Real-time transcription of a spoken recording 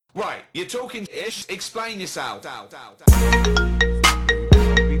Right, you're talking ish. Explain yourself. Yeah,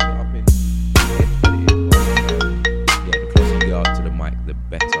 the closer you are to the mic, the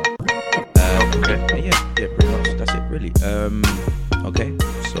better. Okay. Yeah, pretty much. That's it, really. Okay,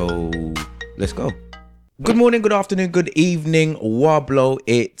 so let's go. Good morning, good afternoon, good evening, Wablo.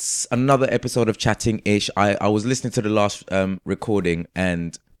 It's another episode of Chatting Ish. I was listening to the last recording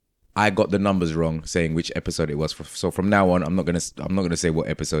and I got the numbers wrong, saying which episode it was. So from now on, I'm not gonna say what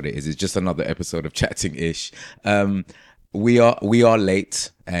episode it is. It's just another episode of Chatting Ish. We are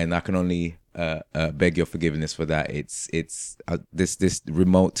late, and I can only beg your forgiveness for that. It's this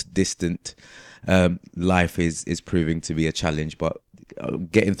remote, distant life is proving to be a challenge, but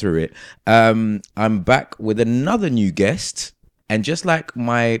getting through it. I'm back with another new guest. And just like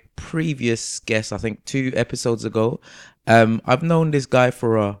my previous guest, I think 2 episodes ago, I've known this guy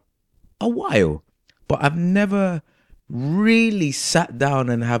for a while, but I've never really sat down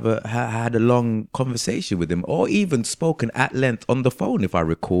and had a long conversation with him, or even spoken at length on the phone, if I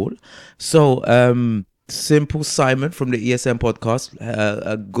recall. So, Simple Simon from the ESM podcast.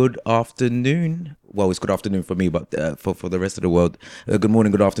 A good afternoon. Well, it's good afternoon for me, but for the rest of the world, good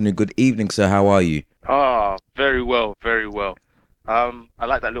morning, good afternoon, good evening, sir. How are you? Very well, very well. I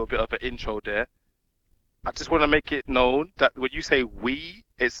like that little bit of an intro there. I just want to make it known that when you say we,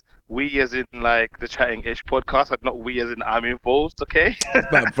 it's we as in like the Chatting Ish podcast, and not we as in I'm involved. Okay.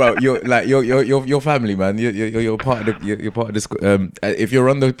 But bro, you're family, man. You're part of you're part of this. If you're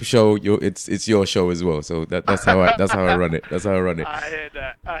on the show, it's your show as well. So that's how I run it. That's how I run it. I hear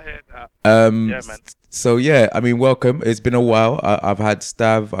that. I hear that. Um. Yeah, man. So yeah, I mean, welcome. It's been a while. I've had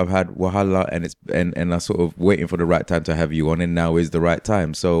Stav, I've had Wahala, and I sort of waiting for the right time to have you on, and now is the right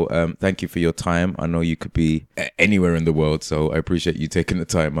time. So thank you for your time. I know you could be anywhere in the world, so I appreciate you taking the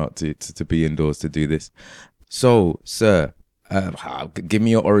time out to be indoors to do this. So, sir, give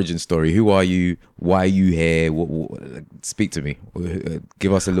me your origin story. Who are you? Why are you here? Speak to me.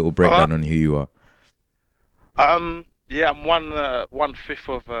 Give us a little Uh, breakdown on who you are. yeah, I'm one fifth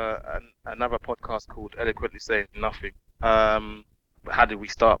of another podcast called Eloquently Saying Nothing. How did we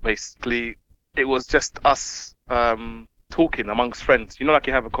start? Basically, it was just us talking amongst friends. You know, like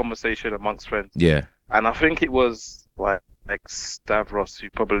you have a conversation amongst friends. Yeah. And I think it was like Stavros who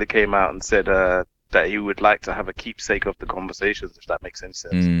probably came out and said that he would like to have a keepsake of the conversations, if that makes any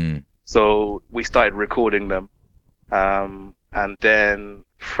sense. Mm. So we started recording them, and then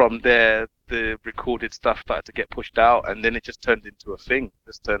from there the recorded stuff started to get pushed out, and then it just turned into a thing.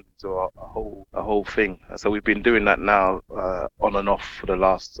 Just turned into a whole thing. So we've been doing that now on and off for the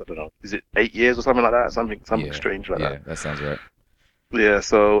last, I don't know, is it 8 years or something like that? Something Yeah. strange like Yeah. that. That sounds right. Yeah,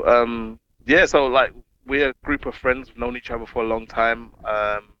 so like we're a group of friends. We've known each other for a long time.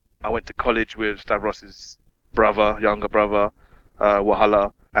 I went to college with Stavros's brother, younger brother,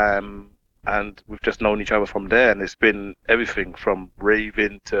 Wahala. And we've just known each other from there, and it's been everything from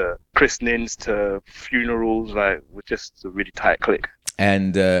raving to christenings to funerals. Like we're just a really tight clique.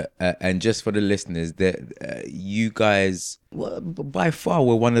 And just for the listeners, that you guys, well, by far,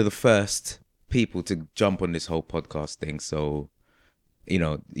 were one of the first people to jump on this whole podcast thing. So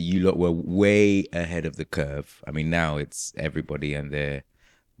you lot were way ahead of the curve. I mean, now it's everybody and their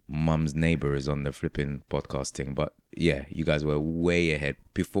mum's neighbor is on the flipping podcasting, but yeah, you guys were way ahead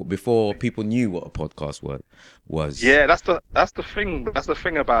before people knew what a podcast was. Yeah, that's the thing. That's the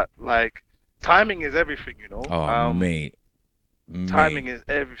thing about like timing is everything, you know. Oh, mate, Timing is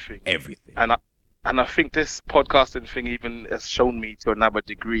everything. everything. And I think this podcasting thing even has shown me to another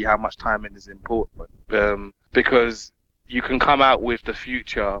degree how much timing is important. Because you can come out with the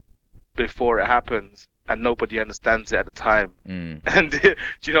future before it happens, and nobody understands it at the time. Mm. And do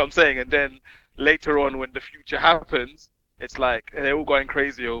you know what I'm saying? And then later on, when the future happens, it's like they're all going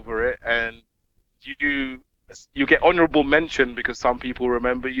crazy over it, and you you get honorable mention because some people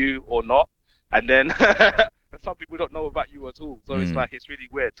remember you or not, and then some people don't know about you at all. So it's Mm. like it's really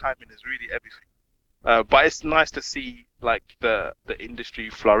weird. Timing is really everything. But it's nice to see like the industry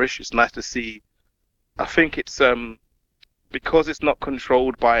flourish. It's nice to see. I think it's because it's not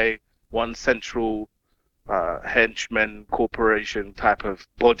controlled by one central henchman corporation type of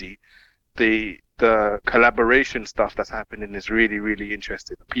body. The collaboration stuff that's happening is really really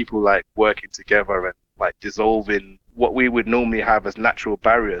interesting. People like working together and like dissolving what we would normally have as natural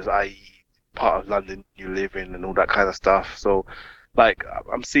barriers, i.e., part of London you live in and all that kind of stuff. So like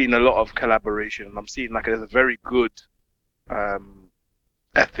I'm seeing a lot of collaboration. I'm seeing like there's a very good um,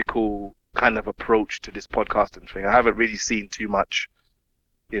 ethical kind of approach to this podcasting thing. I haven't really seen too much,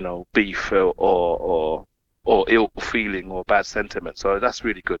 beef or ill feeling or bad sentiment. So that's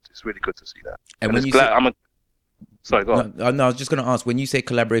really good. It's really good to see that. And And when it's you say glad I'm a Sorry, go on. No, I was just gonna ask. When you say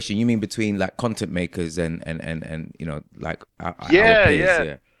collaboration, you mean between like content makers and like our Yeah, peers? yeah.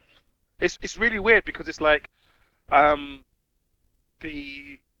 Yeah. It's really weird because it's like um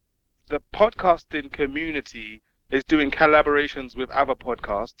the the podcasting community is doing collaborations with other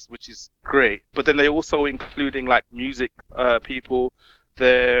podcasts, which is great. But then they're also including like music people.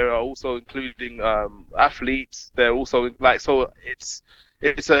 They're also including athletes. They're also like so.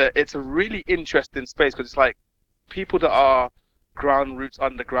 It's a really interesting space because it's like people that are ground roots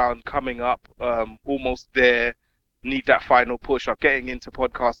underground coming up, almost there, need that final push of getting into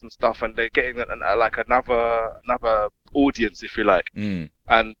podcasts and stuff, and they're getting like another audience, if you like,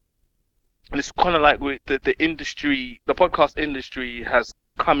 and it's kind of like with the industry, the podcast industry has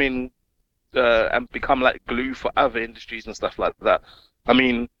come in and become like glue for other industries and stuff like that. I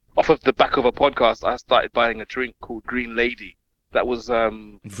mean, off of the back of a podcast, I started buying a drink called Green Lady. That was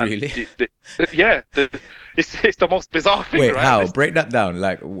Really? It's the most bizarre thing. Wait, right? how? Break that down.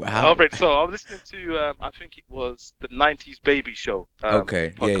 Like how? Oh, right. So I was listening to I think it was the '90s Baby Show.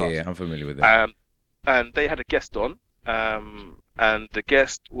 Okay. Podcast. Yeah. I'm familiar with that. And they had a guest on, and the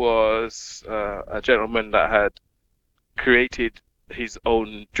guest was a gentleman that had created his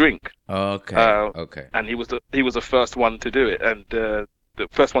own drink. Okay. Okay. And he was the first one to do it, and the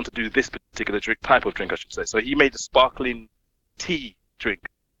first one to do this particular type of drink, I should say. So he made a sparkling tea drink,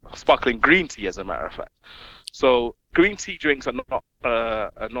 sparkling green tea, as a matter of fact. So green tea drinks are not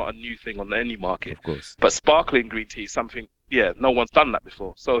a new thing on any market, Of course. but sparkling green tea is something, no one's done that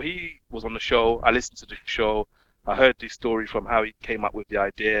before. So he was on the show. I listened to the show. I heard the story from how he came up with the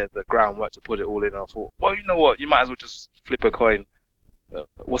idea, the groundwork to put it all in. And I thought, well, you know what? You might as well just flip a coin.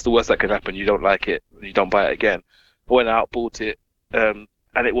 What's the worst that can happen? You don't like it, you don't buy it again. I went out, bought it, and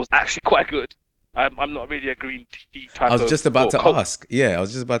it was actually quite good. I'm not really a green tea type of... I was just about to ask. Yeah, I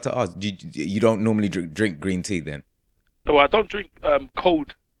was just about to ask. You don't normally drink green tea then? No, I don't drink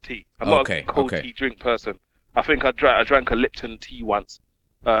cold tea. I'm not a cold tea drink person. I think I drank a Lipton tea once,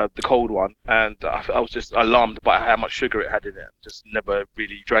 the cold one, and I was just alarmed by how much sugar it had in it. Just never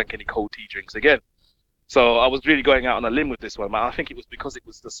really drank any cold tea drinks again. So I was really going out on a limb with this one. I think it was because it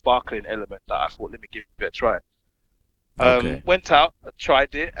was the sparkling element that I thought, let me give it a try. Went out,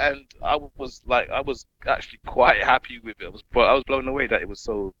 tried it, and I was actually quite happy with it. I was blown away that it was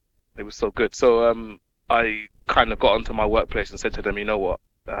so good. So I kind of got onto my workplace and said to them, you know what,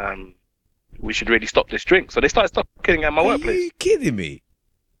 we should really stop this drink. So they started stopping at my workplace. Are you kidding me?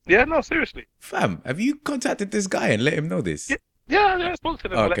 Yeah, no, seriously. Fam, have you contacted this guy and let him know this? Yeah, I spoke to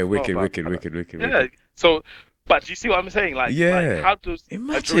them. Okay, wicked. Yeah. So, but you see what I'm saying? Like, how does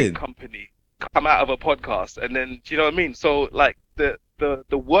a drink company come out of a podcast, and then, do you know what I mean? So, like, the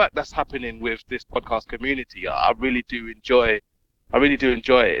work that's happening with this podcast community, I really do enjoy it.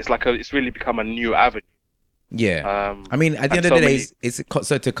 It's really become a new avenue. Yeah. I mean, at the end of the day, it's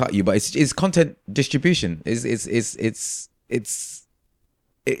so to cut you, but it's content distribution. It's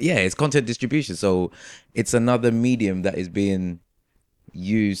content distribution. So it's another medium that is being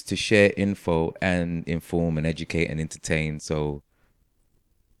used to share info and inform and educate and entertain. So,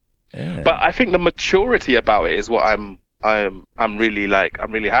 yeah. But I think the maturity about it is what I'm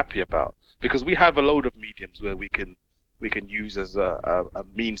really happy about, because we have a load of mediums where we can use as a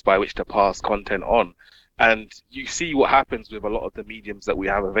means by which to pass content on. And you see what happens with a lot of the mediums that we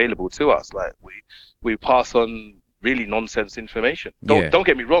have available to us. Like we pass on really nonsense information. Don't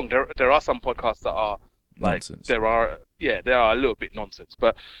get me wrong. There are some podcasts that are like Nonsense. they are a little bit nonsense.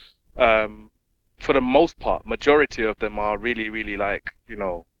 But for the most part, majority of them are really, really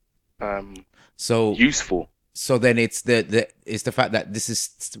so useful. So then it's the fact that this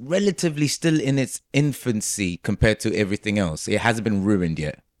is relatively still in its infancy compared to everything else. It hasn't been ruined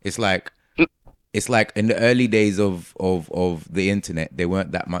yet. It's like in the early days of the internet, there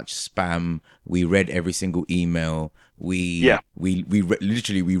weren't that much spam. We read every single email. We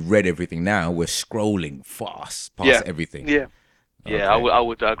read everything. Now we're scrolling fast past everything. Yeah. Yeah, okay. I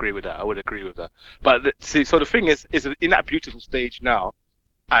would agree with that. But so the thing is in that beautiful stage now,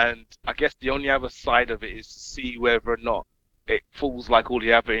 and I guess the only other side of it is to see whether or not it falls like all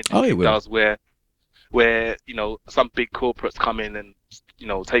the other industry does, where some big corporates come in and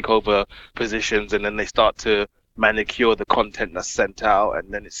take over positions, and then they start to manicure the content that's sent out,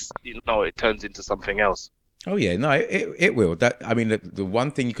 and then it turns into something else. Oh yeah, no, it will. The one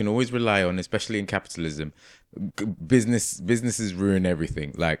thing you can always rely on, especially in capitalism, businesses ruin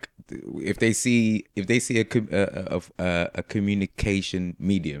everything. Like if they see a communication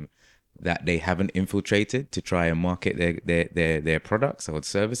medium that they haven't infiltrated to try and market their products or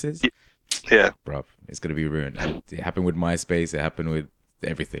services, yeah, bruv, it's gonna be ruined. It happened with MySpace. It happened with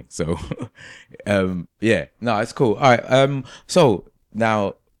everything. So, yeah, no, it's cool. All right. So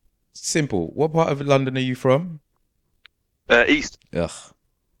now, simple. What part of London are you from? East. Ugh.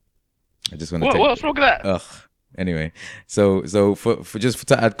 I just want to take. What's wrong with that? Ugh. Anyway, so for just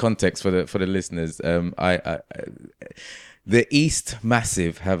to add context for the listeners, the East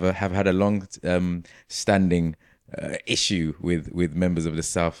Massive have had a long standing issue with members of the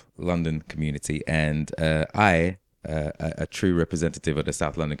South London community, and I, a true representative of the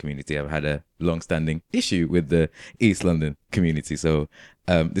South London community, have had a long standing issue with the East London community. So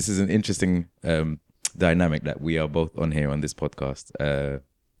this is an interesting dynamic that we are both on here on this podcast.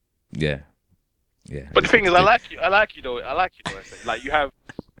 Yeah. But the thing is, I like you though. I say. Like you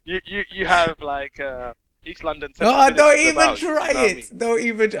have like East London. Oh, don't even about try you know what I it. mean? Don't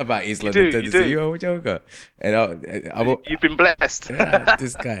even about East London. You do. You're a joker. And You've been blessed.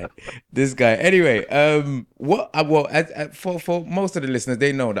 this guy. Anyway, for most of the listeners,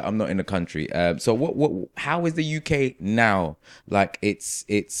 they know that I'm not in the country. So how is the UK now? Like it's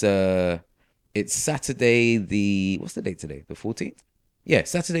Saturday what's the date today? The 14th? Yeah,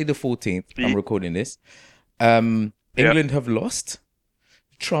 Saturday the 14th. I'm recording this. England have lost.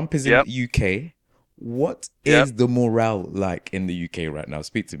 Trump is in the UK. What is the morale like in the UK right now?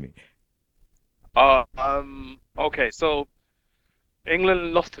 Speak to me. Okay, so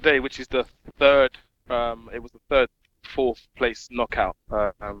England lost today, which is the third. It was the fourth place knockout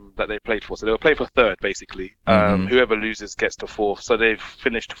that they played for. So they were playing for third, basically. Whoever loses gets to fourth. So they've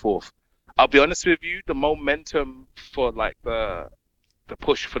finished fourth. I'll be honest with you, the momentum for like the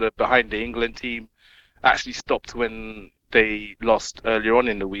push for the behind the England team actually stopped when they lost earlier on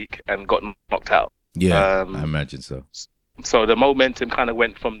in the week and got knocked out. Yeah, I imagine so. So the momentum kind of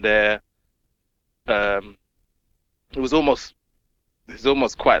went from there. It was almost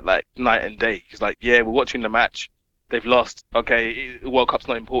quite like night and day. It's like, yeah, we're watching the match. They've lost. Okay, the World Cup's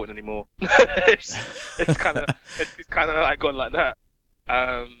not important anymore. it's kind of like gone like that.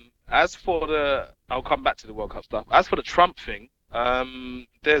 As for I'll come back to the World Cup stuff. As for the Trump thing,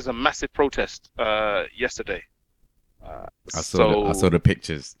 there's a massive protest yesterday. I saw the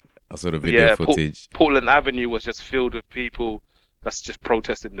pictures. I saw the video footage. Portland Avenue was just filled with people that's just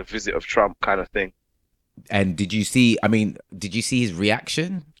protesting the visit of Trump, kind of thing. And did you see his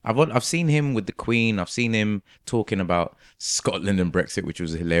reaction? I've seen him with the Queen. I've seen him talking about Scotland and Brexit, which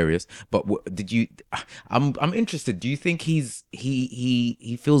was hilarious. But I'm interested. Do you think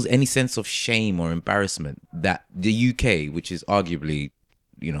he feels any sense of shame or embarrassment that the UK, which is arguably,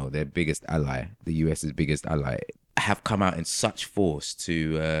 their biggest ally, the US's biggest ally, have come out in such force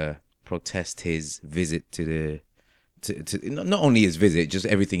to protest his visit to not only his visit, just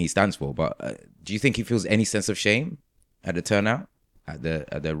everything he stands for, but do you think he feels any sense of shame at the turnout, at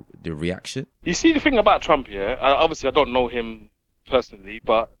the reaction? You see, the thing about Trump, obviously I don't know him personally,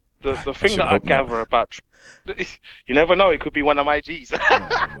 but the thing that I gather about you never know, it could be one of my G's. The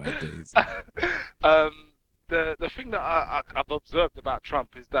thing that I've observed about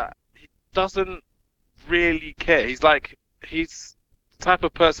Trump is that he doesn't really care. He's the type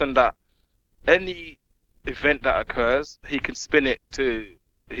of person that any event that occurs, he can spin it to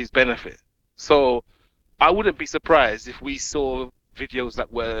his benefit. So I wouldn't be surprised if we saw videos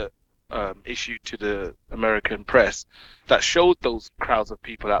that were issued to the American press that showed those crowds of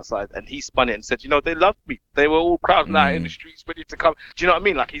people outside, and he spun it and said, they loved me. They were all crowding out in the streets ready to come. Do you know what I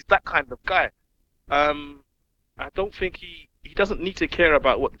mean? Like, he's that kind of guy. I don't think he doesn't need to care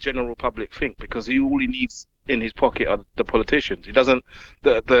about what the general public think, because all he needs in his pocket are the politicians. He doesn't.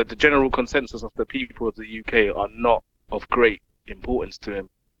 The general consensus of the people of the UK are not of great importance to him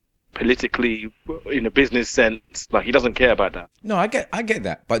politically, in a business sense. Like, he doesn't care about that. No, I get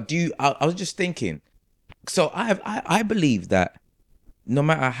that. But I was just thinking. So I believe that no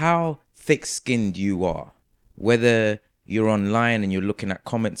matter how thick-skinned you are, whether you're online and you're looking at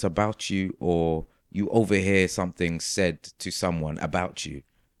comments about you, or you overhear something said to someone about you,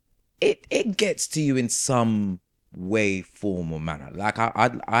 it gets to you in some way, form, or manner. Like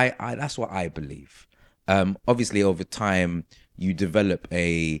I that's what I believe. Obviously, over time, you develop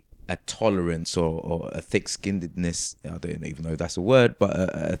a tolerance or a thick-skinnedness. I don't even know if that's a word, but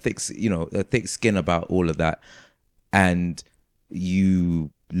a thick skin about all of that, and you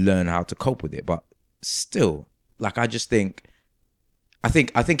learn how to cope with it. But still, like, I think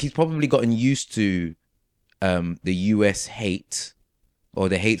he's probably gotten used to the US hate, or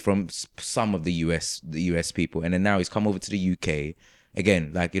the hate from some of the US people, and then now he's come over to the UK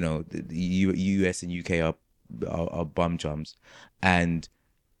again. Like, the US and UK are bum chums, and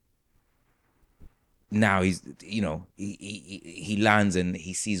now he's he lands and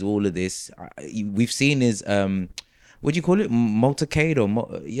he sees all of this. We've seen his what do you call it? Motorcade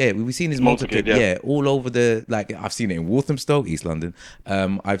or yeah, we've seen his Motorcade, motorcade. yeah. Yeah, all over the like. I've seen it in Walthamstow, East London.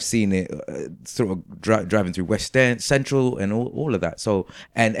 I've seen it sort of driving through West End, Central, and all of that. So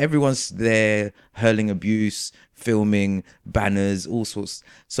and everyone's there hurling abuse, filming banners, all sorts.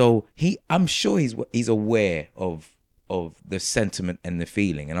 So I'm sure he's aware of the sentiment and the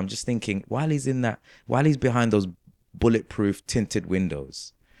feeling. And I'm just thinking, while he's behind those bulletproof tinted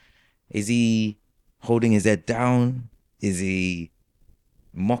windows, is he holding his head down? Is he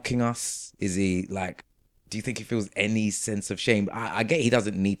mocking us? Is he like, do you think he feels any sense of shame? I get he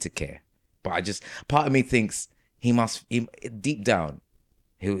doesn't need to care, but part of me thinks he deep down,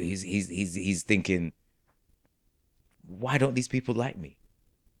 he's thinking, why don't these people like me?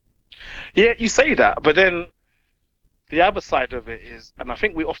 Yeah, you say that, but then the other side of it is, and I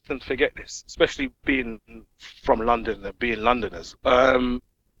think we often forget this, especially being from London and being Londoners,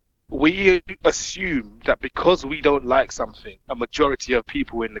 we assume that because we don't like something, a majority of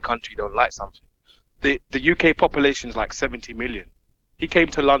people in the country don't like something. The UK population is like 70 million. He came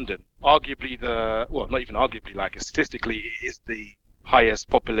to London, arguably not even arguably, like statistically, it is the highest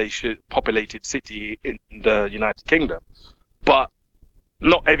populated city in the United Kingdom. But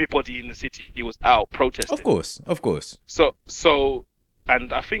not everybody in the city was out protesting. Of course. So,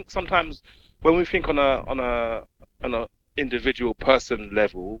 and I think sometimes when we think on a individual person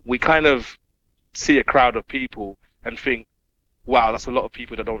level, we kind of see a crowd of people and think, wow, that's a lot of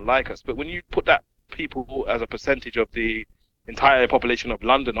people that don't like us. But when you put that people as a percentage of the entire population of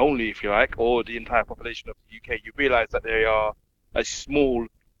London only, if you like, or the entire population of the UK, you realize that they are a small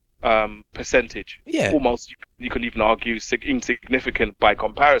percentage. Yeah. Almost, you can even argue insignificant by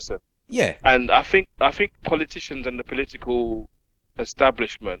comparison. Yeah. And I think politicians and the political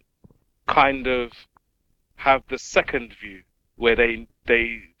establishment kind of have the second view, where they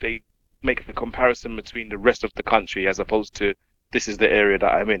make the comparison between the rest of the country as opposed to this is the area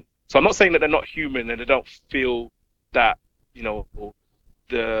that I'm in. So I'm not saying that they're not human and they don't feel that,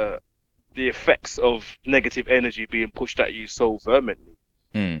 the effects of negative energy being pushed at you so vehemently.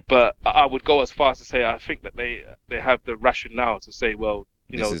 But I would go as far as to say I think that they have the rationale to say, well,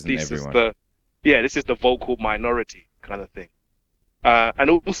 this is the vocal minority kind of thing.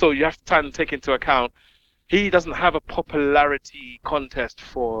 And also you have to take into account, he doesn't have a popularity contest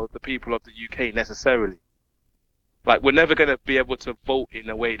for the people of the UK necessarily. Like, we're never going to be able to vote in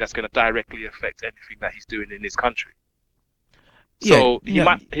a way that's going to directly affect anything that he's doing in his country. So he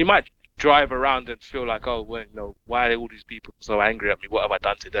might drive around and feel like, oh, well, why are all these people so angry at me? What have I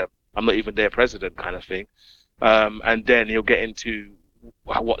done to them? I'm not even their president, kind of thing. And then he'll get into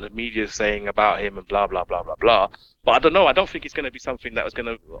what the media is saying about him and blah, blah, blah, blah, blah. But I don't know. I don't think it's going to be something that was going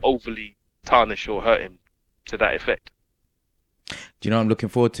to overly tarnish or hurt him to that effect. Do you know what I'm looking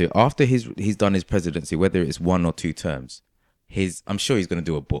forward to? After he's done his presidency, whether it's 1 or 2 terms, I'm sure he's going to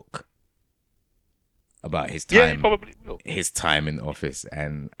do a book about his time. Yeah, he probably will. His time in office,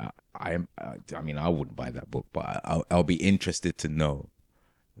 and I mean, I wouldn't buy that book, but I'll be interested to know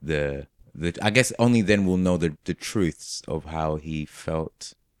the. I guess only then we'll know the truths of how he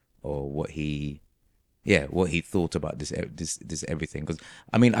felt, or what he thought about this everything. Because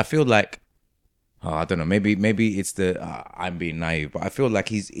I mean, I feel like. Oh, I don't know. Maybe it's I'm being naive, but I feel like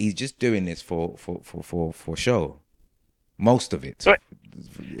he's just doing this for show. Most of it. Right.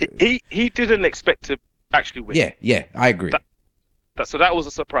 He didn't expect to actually win. Yeah, I agree. So that was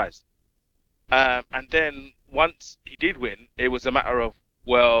a surprise. And then once he did win, it was a matter of,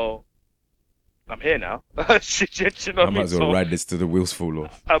 well, I'm here now. You know I might as well ride this till the wheels fall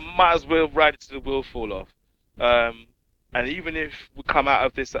off. I might as well ride it till the wheels fall off. And even if I come out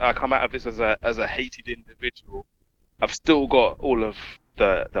of this as a hated individual, I've still got all of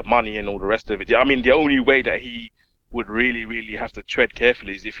the money and all the rest of it. I mean, the only way that he would really, really have to tread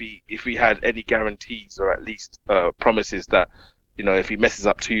carefully is if he had any guarantees, or at least promises that, if he messes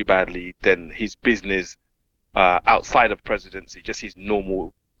up too badly, then his business outside of presidency, just his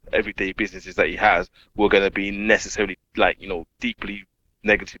normal everyday businesses that he has, were going to be necessarily deeply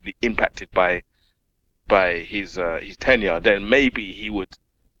negatively impacted by his tenure. Then maybe he would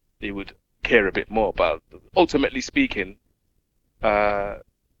care a bit more. But ultimately speaking,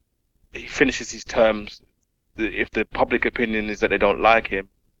 he finishes his terms. If the public opinion is that they don't like him,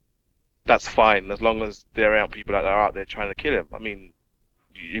 that's fine, as long as there aren't people that are out there trying to kill him. I mean,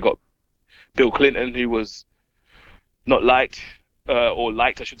 you got Bill Clinton, who was not liked, or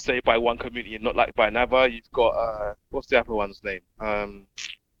liked, I should say, by one community and not liked by another. You've got what's the other one's name?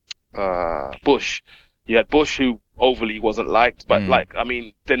 Bush. You had Bush, who overly wasn't liked. But Mm. like, I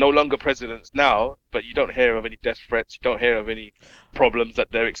mean, they're no longer presidents now, but you don't hear of any death threats. You don't hear of any problems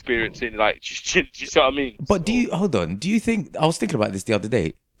that they're experiencing. Like, do you see what I mean? But do you hold on? Do you think I was thinking about this the other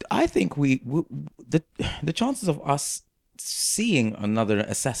day? I think the chances of us seeing another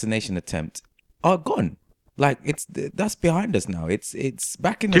assassination attempt are gone. Like that's behind us now. It's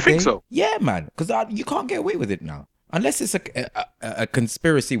back in the Do you think day. so? Yeah, man. Because you can't get away with it now unless it's a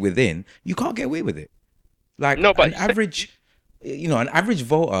conspiracy within. You can't get away with it. Like No, but an average, an average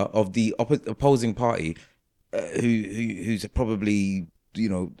voter of the opposing party, who's probably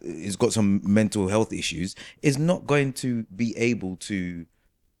has got some mental health issues, is not going to be able to.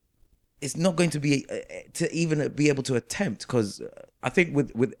 It's not going to be to even be able to attempt, because I think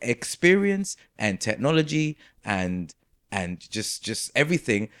with experience and technology and just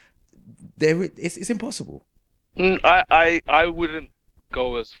everything, it's impossible. I wouldn't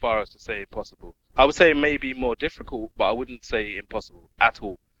go as far as to say impossible. I would say maybe more difficult, but I wouldn't say impossible at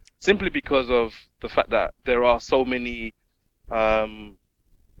all. Simply because of the fact that there are so many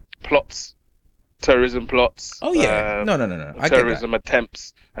plots, terrorism plots. Oh yeah, no. I get terrorism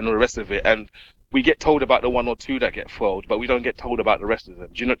attempts and all the rest of it, and we get told about the one or two that get foiled, but we don't get told about the rest of them.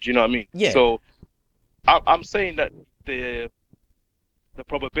 Do you know what I mean? Yeah. So I'm saying that the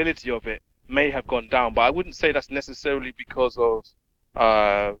probability of it may have gone down, but I wouldn't say that's necessarily because of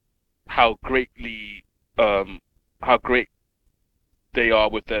how great they are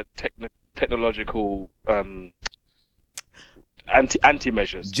with their technological anti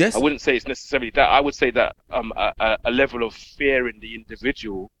measures. I wouldn't say it's necessarily that. I would say that a level of fear in the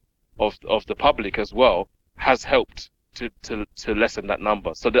individual of the public as well has helped to lessen that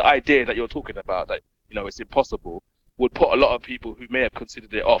number. So the idea that you're talking about, that it's impossible, would put a lot of people who may have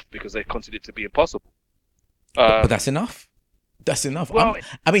considered it off because they consider it to be impossible. But that's enough. That's enough. Well,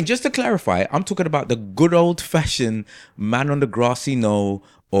 I mean, just to clarify, I'm talking about the good old-fashioned man on the grassy knoll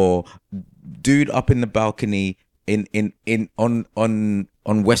or dude up in the balcony on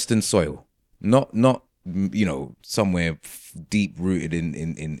Western soil, not somewhere deep rooted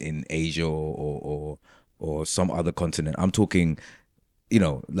in Asia or some other continent. I'm talking,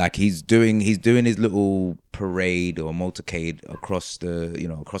 like he's doing his little parade or motorcade across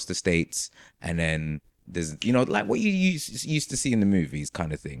the states, and then there's like what you used to see in the movies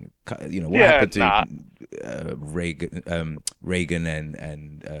kind of thing. What happened to Reagan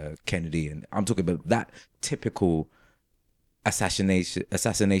and Kennedy, and I'm talking about that typical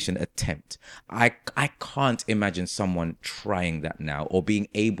assassination attempt. I can't imagine someone trying that now or being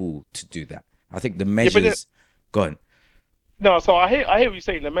able to do that. I think the measures go on. No, so I hear what you're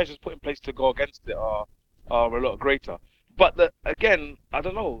saying. The measures put in place to go against it are a lot greater. But again, I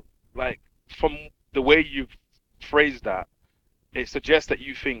don't know. Like, from the way you've phrased that, it suggests that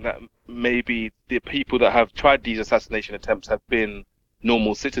you think that maybe the people that have tried these assassination attempts have been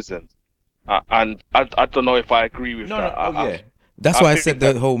normal citizens. And I don't know if I agree with that. Yeah. That's why I said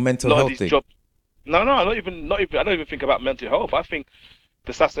the whole mental health thing. No, I don't even think about mental health. I think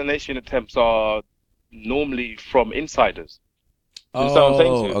the assassination attempts are normally from insiders.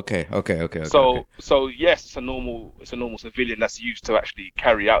 Okay. So yes, it's a normal civilian that's used to actually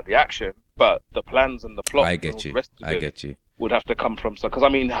carry out the action, but the plans and the plot I get you. Would have to come from some. Because I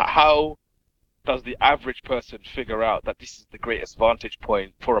mean, how does the average person figure out that this is the greatest vantage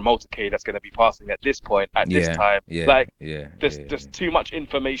point for a motorcade that's going to be passing at this point at this time? There's too much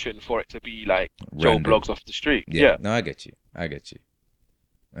information for it to be like random. Joe Blogs off the street. Yeah. No, I get you. I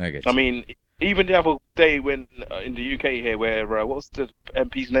mean, even the other day when in the UK here, where what's the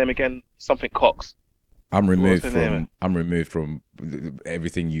MP's name again? Something Cox. I'm removed from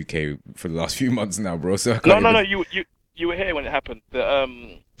everything UK for the last few months now, bro. So no. You were here when it happened. Not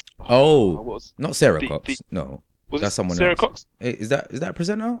Sarah Cox. No, that's someone Sarah else. Cox? Is that a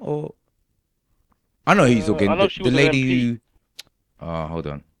presenter or? I know who you're talking. I know she the was lady an MP. who. Hold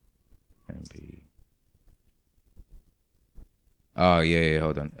on. MP. Oh yeah.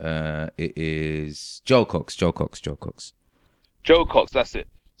 Hold on. It is Joe Cox. Joe Cox, that's it.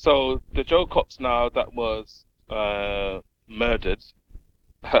 So the Joe Cox now that was murdered,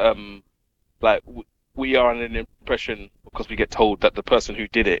 we are under an impression, because we get told that the person who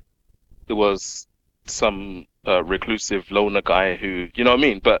did it, there was some reclusive loner guy who, you know what I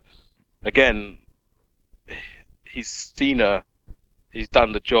mean? But again, he's seen her, he's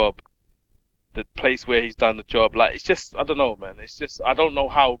done the job, the place where he's done the job. Like, it's just, I don't know, man. It's just, I don't know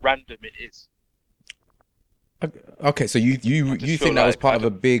how random it is. Okay, so you think that was part of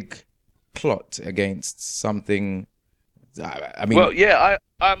a big plot against something? I mean, well, yeah,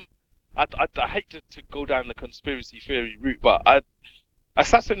 I hate to go down the conspiracy theory route, but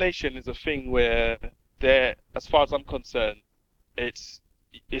assassination is a thing where they're, as far as I'm concerned, it's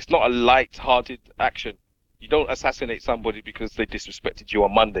it's not a light-hearted action. You don't assassinate somebody because they disrespected you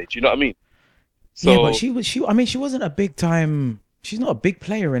on Monday. Do you know what I mean? Yeah, but So I mean, she wasn't a big time. She's not a big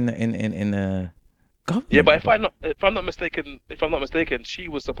player in the yeah, government. but if I'm not mistaken, she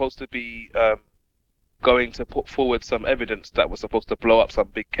was supposed to be going to put forward some evidence that was supposed to blow up some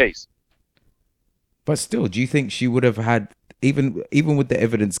big case. But still, do you think she would have had even with the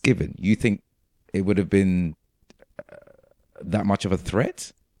evidence given? You think it would have been that much of a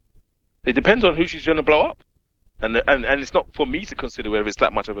threat? It depends on who she's going to blow up, and it's not for me to consider whether it's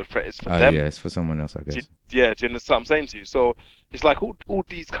that much of a threat. It's for them. Yeah, it's for someone else, I guess. Yeah, do you understand what I'm saying to you? So it's like all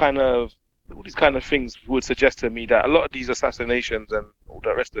these kind of things would suggest to me that a lot of these assassinations and all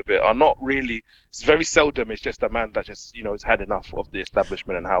the rest of it are not really. It's very seldom. It's just a man that just has had enough of the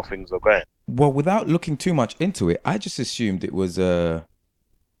establishment and how things are going. Well, without looking too much into it, I just assumed it was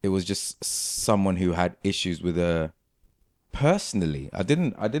just someone who had issues with her personally. I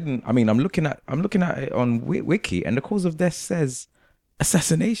didn't. I mean, I'm looking at it on Wiki, and the cause of death says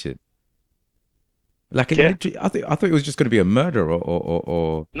assassination. Like, Yeah. I thought it was just going to be a murder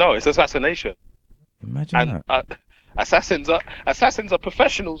or No, it's assassination, imagine and that. assassins are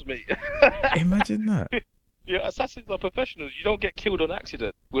professionals, mate. Imagine that. Yeah, assassins are professionals. You don't get killed on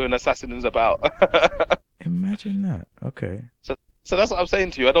accident when an assassin is about. Imagine that. Okay. So that's what I'm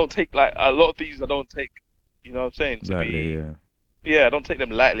saying to you. I don't take like a lot of these. I don't take, you know what I'm saying, to Exactly. be. Yeah. Yeah, I don't take them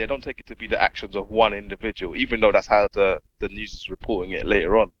lightly. I don't take it to be the actions of one individual, even though that's how the news is reporting it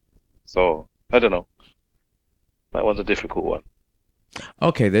later on. So I don't know. That one's a difficult one.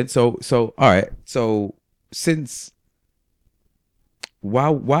 Okay then. So all right. So since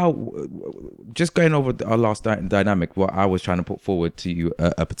while just going over our last dynamic, what I was trying to put forward to you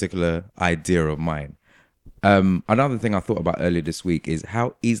a particular idea of mine. Another thing I thought about earlier this week is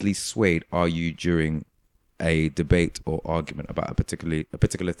how easily swayed are you during a debate or argument about a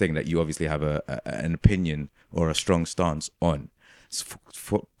particular thing that you obviously have an opinion or a strong stance on.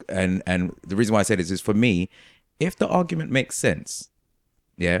 And the reason why I say this is, for me, if the argument makes sense,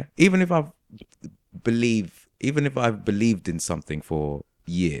 yeah, even if I've believed in something for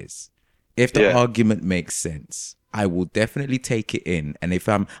years, if the Yeah. argument makes sense, I will definitely take it in. And if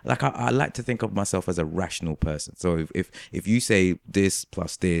I'm like, I like to think of myself as a rational person. So if you say this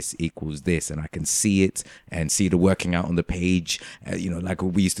plus this equals this, and I can see it and see the working out on the page, like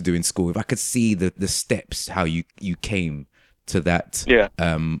what we used to do in school, if I could see the steps, how you came to that Yeah.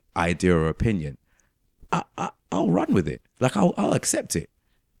 idea or opinion, I'll run with it. Like I'll accept it.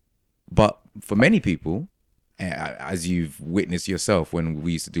 But for many people, as you've witnessed yourself when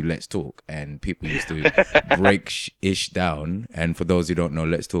we used to do Let's Talk, and people used to break ish down. And for those who don't know,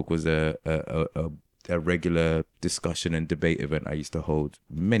 Let's Talk was a regular discussion and debate event I used to hold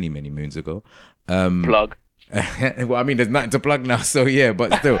many moons ago. Plug. Well, I mean, there's nothing to plug now, so yeah,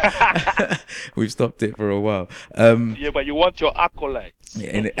 but still, we've stopped it for a while. Yeah, but you want your accolades.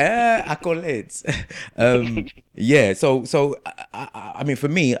 And accolades. Yeah. So I mean, for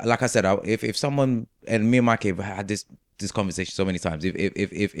me, like I said, if someone, and me and Mike have had this conversation so many times,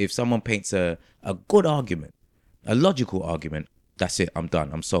 if someone paints a good argument, a logical argument, that's it. I'm done.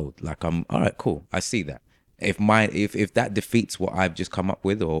 I'm sold. Like, I'm all right. Cool. I see that. If that defeats what I've just come up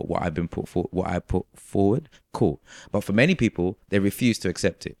with, or what I've been put forward, cool. But for many people, they refuse to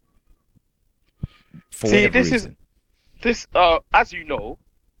accept it. For See, whatever reason. As you know,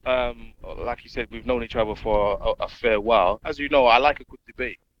 like you said, we've known each other for a fair while. As you know, I like a good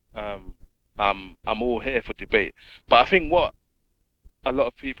debate. I'm all here for debate. But I think what a lot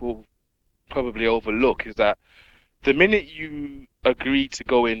of people probably overlook is that the minute you agree to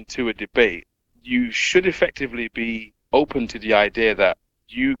go into a debate, you should effectively be open to the idea that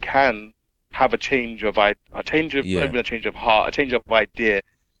you can have a change of not even a change of heart, a change of idea,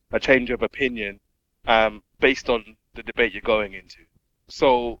 a change of opinion, based on the debate you're going into.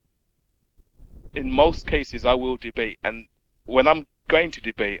 So in most cases, I will debate, and when I'm going to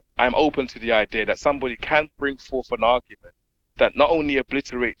debate, I'm open to the idea that somebody can bring forth an argument that not only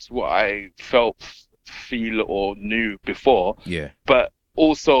obliterates what I felt, feel, or knew before, Yeah. but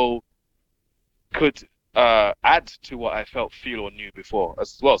also could add to what I felt, feel, or knew before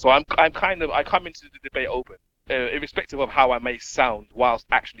as well. So I come into the debate open, irrespective of how I may sound whilst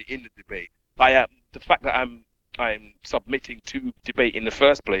actually in the debate. The fact that I'm submitting to debate in the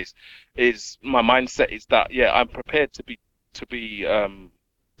first place is my mindset is that, yeah, I'm prepared to be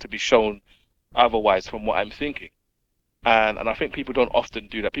shown otherwise from what I'm thinking, and I think people don't often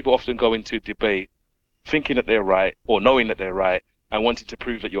do that. People often go into debate thinking that they're right, or knowing that they're right, and wanting to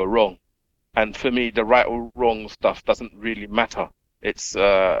prove that you're wrong. And for me, the right or wrong stuff doesn't really matter. It's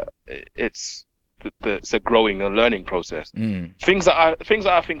it's a growing and learning process. Mm. Things that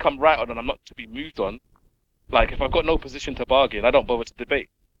I think I'm right on and I'm not to be moved on. Like if I've got no position to bargain, I don't bother to debate.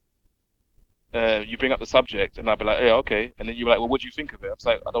 You bring up the subject, and I'll be like, "Yeah, okay," and then you're like, "Well, what do you think of it?" I'm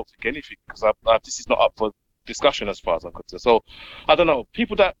like, "I don't think anything because this is not up for discussion as far as I'm concerned." So, I don't know.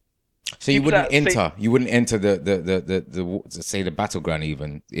 So you wouldn't enter the say the battleground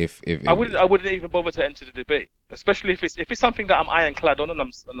even if I wouldn't even bother to enter the debate, especially if it's something that I'm ironclad on and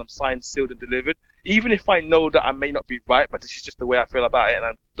I'm signed, sealed, and delivered. Even if I know that I may not be right, but this is just the way I feel about it,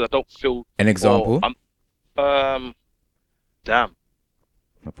 and I don't feel. An example. Damn.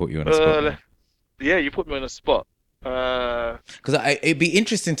 I put you on a spot. Yeah, you put me on a spot. Because it'd be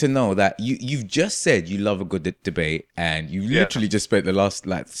interesting to know that you've just said you love a good debate, and you literally just spent the last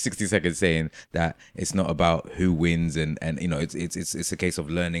like 60 seconds saying that it's not about who wins, and you know it's a case of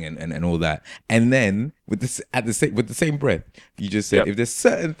learning and all that. And then with the same breath, you just said if there's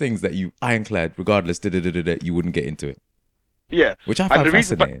certain things that you ironclad, regardless, you wouldn't get into it. Yeah, which I find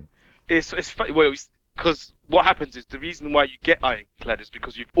fascinating. It's funny. Well, because what happens is the reason why you get ironclad is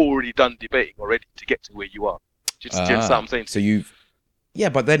because you've already done debating already to get to where you are. Do you understand what I'm saying? So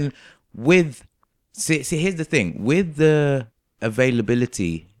but then see, here's the thing. With the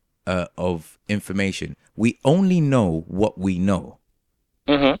availability of information, we only know what we know.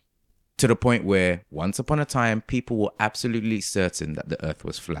 Mm-hmm. To the point where once upon a time, people were absolutely certain that the earth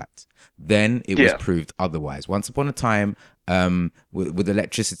was flat. Then it was proved otherwise. Once upon a time, with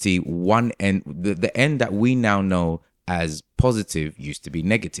electricity, one end, the end that we now know as positive used to be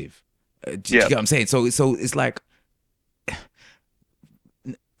negative. Do you get what I'm saying? So it's like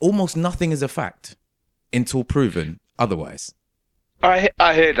almost nothing is a fact until proven otherwise. I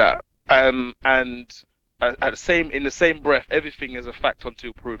hear that. And in the same breath, everything is a fact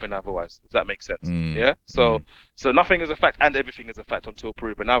until proven otherwise. Does that make sense? Yeah. So nothing is a fact and everything is a fact until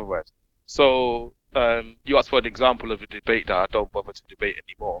proven otherwise. So you asked for an example of a debate that I don't bother to debate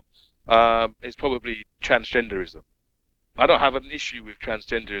anymore. It's probably transgenderism. I don't have an issue with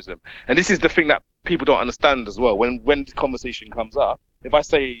transgenderism, and this is the thing that people don't understand as well. When the conversation comes up, if I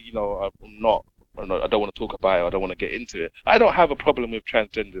say, you know, I don't want to talk about it, I don't want to get into it, I don't have a problem with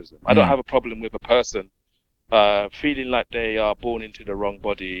transgenderism. I don't have a problem with a person feeling like they are born into the wrong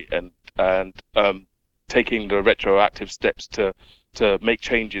body and taking the retroactive steps to make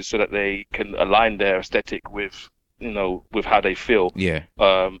changes so that they can align their aesthetic with, you know, with how they feel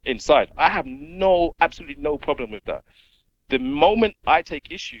inside. I have absolutely no problem with that. The moment I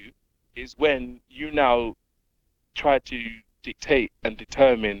take issue is when you now try to dictate and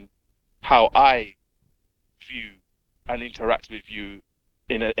determine how I view and interact with you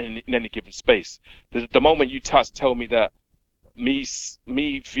in any given space. The moment you tell me that me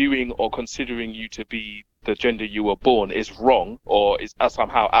viewing or considering you to be the gender you were born is wrong or is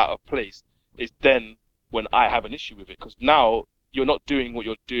somehow out of place, is then when I have an issue with it. Because now you're not doing what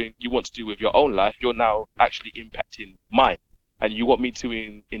you want to do with your own life. You're now actually impacting mine. And you want me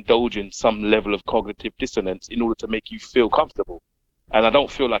to indulge in some level of cognitive dissonance in order to make you feel comfortable. And I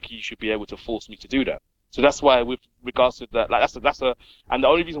don't feel like you should be able to force me to do that. So that's why, with regards to that, like and the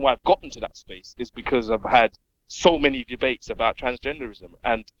only reason why I've gotten to that space is because I've had so many debates about transgenderism,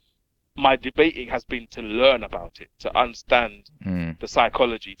 and my debating has been to learn about it, to understand the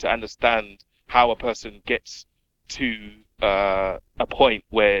psychology, to understand how a person gets to a point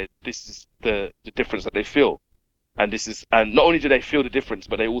where this is the difference that they feel. And not only do they feel the difference,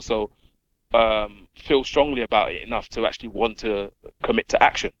 but they also feel strongly about it enough to actually want to commit to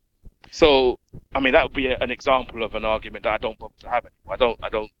action. So, I mean, that would be an example of an argument that I don't bother to have anymore. I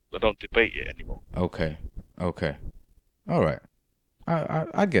don't debate it anymore. Okay. All right.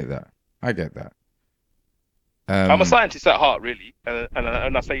 I get that. I'm a scientist at heart, really, and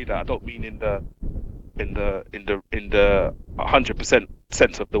I say that I don't mean in the 100%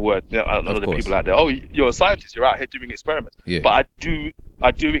 sense of the word. You know, I know the people out there. Oh, you're a scientist. You're out here doing experiments. Yeah. But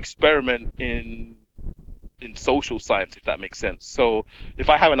I do experiment in social science, if that makes sense. So if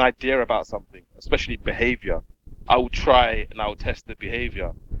I have an idea about something, especially behavior, I will try and I will test the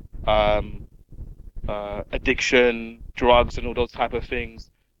behavior. Addiction, drugs, and all those type of things.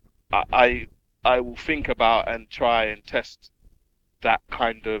 I will think about and try and test that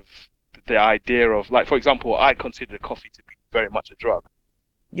kind of the idea of, like, for example, I consider coffee to be very much a drug.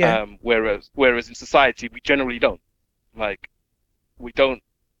 Yeah. Whereas in society we generally don't. Like, we don't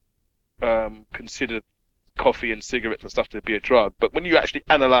consider coffee and cigarettes and stuff to be a drug. But when you actually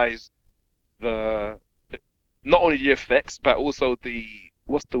analyze not only the effects, but also the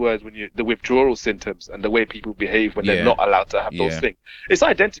withdrawal symptoms and the way people behave when they're not allowed to have those things, it's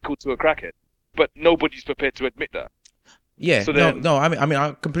identical to a crackhead. But nobody's prepared to admit that. Yeah, So no, then, no. I mean,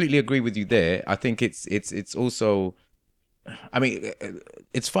 I completely agree with you there. I think it's also. I mean,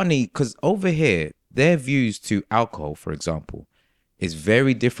 it's funny because over here, their views to alcohol, for example, is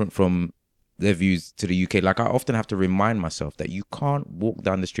very different from their views to the UK. Like I often have to remind myself that you can't walk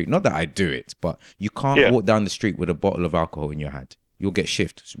down the street. Not that I do it, but you can't yeah, walk down the street with a bottle of alcohol in your hand. You'll get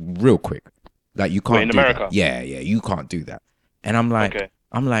shift real quick. Like you we're can't in do that. America. Yeah, yeah, you can't do that. And Okay.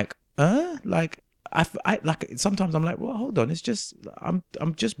 I'm like, like I like sometimes I'm like, well, hold on, it's just I'm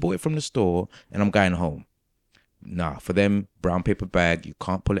just bought it from the store and I'm going home. Nah, for them, brown paper bag, you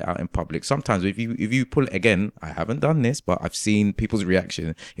can't pull it out in public. Sometimes if you pull it again, I haven't done this, but I've seen people's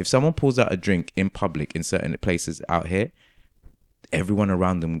reaction. If someone pulls out a drink in public in certain places out here, everyone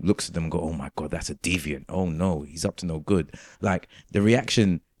around them looks at them and go, "Oh my God, that's a deviant. Oh no, he's up to no good." Like the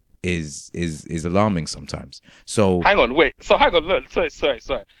reaction is alarming sometimes. So Hang on, wait. So hang on, look, sorry.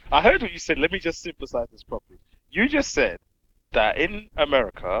 I heard what you said. Let me just synthesize this properly. You just said that in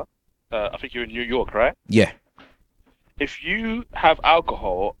America, I think you're in New York, right? yeah, If you have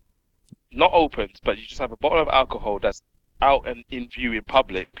alcohol, not opened, but you just have a bottle of alcohol that's out and in view in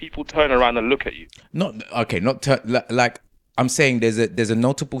public, people turn around and look at you. not okay, not like I'm saying there's a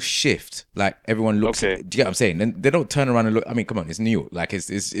notable shift. Like everyone looks Okay. at, do you get what I'm saying? And they don't turn around and look. I mean, come on, it's New York. Like it's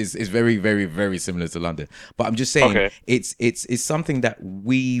very, very, very similar to London. But I'm just saying Okay. it's something that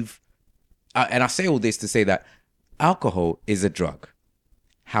we've and I say all this to say that alcohol is a drug. Of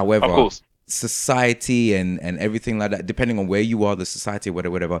However, course. society and everything like that, depending on where you are, the society,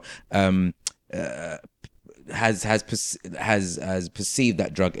 whatever, has perceived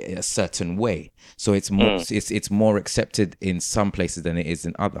that drug a certain way. So it's more it's more accepted in some places than it is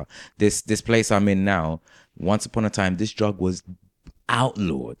in other. This place I'm in now, once upon a time, this drug was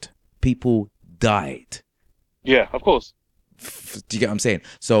outlawed. People died. Yeah, of course. Do you get what I'm saying?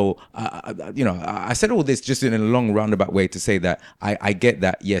 So, I said all this just in a long roundabout way to say that I get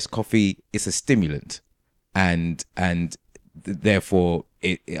that, yes, coffee is a stimulant and therefore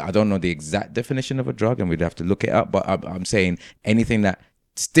I don't know the exact definition of a drug and we'd have to look it up, but I'm saying anything that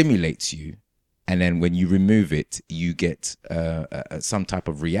stimulates you and then when you remove it, you get some type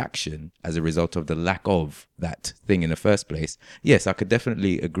of reaction as a result of the lack of that thing in the first place. Yes, I could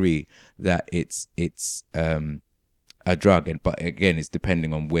definitely agree that it's a drug, but again, it's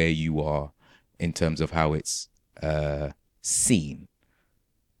depending on where you are in terms of how it's seen.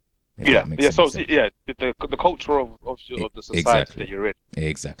 If Yeah, that makes yeah. any So sense. yeah, the culture of the society Exactly. that you're in.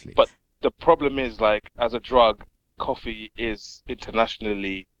 Exactly. But the problem is, like, as a drug, coffee is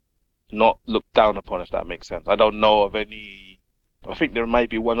internationally not looked down upon, if that makes sense. I don't know of any. I think there might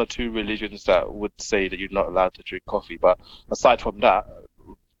be one or two religions that would say that you're not allowed to drink coffee, but aside from that,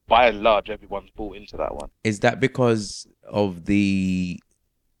 by and large, everyone's bought into that one. Is that because of the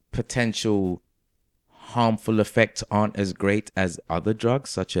potential harmful effects aren't as great as other drugs,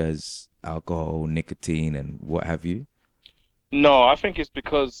 such as alcohol, nicotine, and what have you? No, I think it's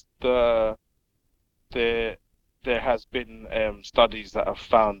because there has been studies that have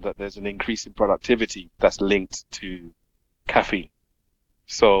found that there's an increase in productivity that's linked to caffeine.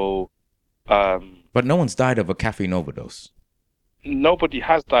 So, But no one's died of a caffeine overdose nobody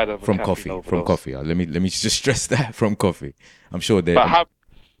has died of a from caffeine coffee. overdose. From coffee. Let me just stress that from coffee. I'm sure But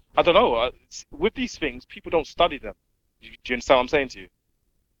I don't know. With these things, people don't study them. Do you understand what I'm saying to you?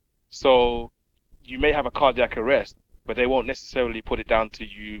 So you may have a cardiac arrest, but they won't necessarily put it down to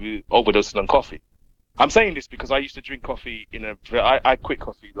you overdosing on coffee. I'm saying this because I used to drink coffee I quit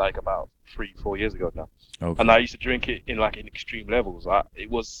coffee like about 3-4 years ago now, Okay. and I used to drink it in extreme levels. It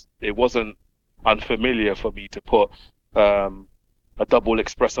wasn't unfamiliar for me to put a double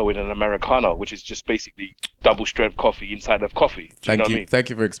espresso in an Americano, which is just basically double strength coffee inside of coffee. Do you know what I mean? Thank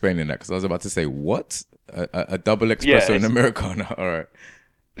you for explaining that because I was about to say what a double Yeah, espresso in it's- Americano. All right.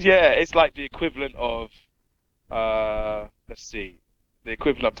 Yeah, it's like the equivalent of let's see, the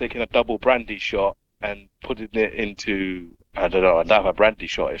equivalent of taking a double brandy shot and putting it into, I don't know, another brandy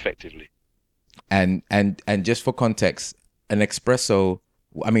shot effectively. And just for context, an espresso.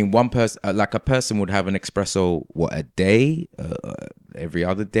 I mean, one person, like a person, would have an espresso what a day, every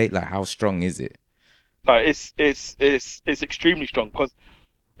other day. Like, how strong is it? It's extremely strong because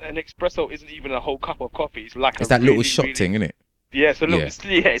an espresso isn't even a whole cup of coffee. It's like It's a that little really, shot really, thing, isn't it? Yeah, it's a little,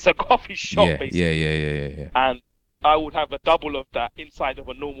 it's a coffee shot Yeah, basically. yeah. And I would have a double of that inside of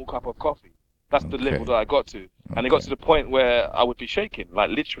a normal cup of coffee. That's the Okay. level that I got to. And it got Okay. to the point where I would be shaking, like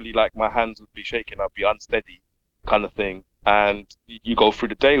literally, like my hands would be shaking. I'd be unsteady, kind of thing. And you go through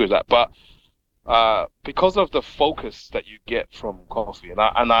the day with that. But because of the focus that you get from coffee,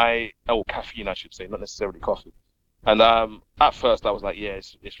 or caffeine, I should say, not necessarily coffee. And at first I was like, yeah,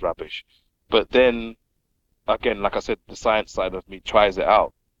 it's rubbish. But then again, like I said, the science side of me tries it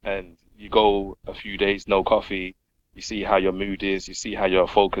out. And you go a few days, no coffee, you see how your mood is, you see how your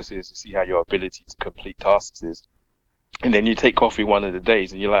focus is, you see how your ability to complete tasks is. And then you take coffee one of the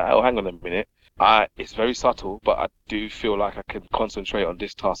days and you're like, oh, hang on a minute. It's very subtle, but I do feel like I can concentrate on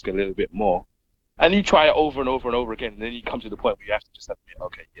this task a little bit more. And you try it over and over and over again, and then you come to the point where you have to just admit,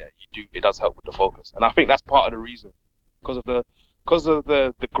 okay, yeah, you do. It does help with the focus, and I think that's part of the reason, because of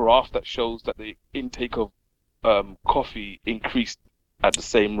the graph that shows that the intake of coffee increased at the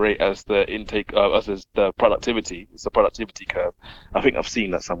same rate as the intake as the productivity. It's a productivity curve. I think I've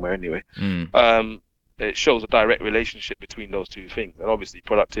seen that somewhere anyway. It shows a direct relationship between those two things, and obviously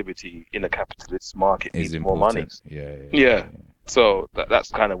productivity in a capitalist market Is needs more money. important. Yeah. So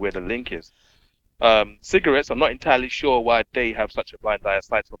that's kind of where the link is. Cigarettes, I'm not entirely sure why they have such a blind eye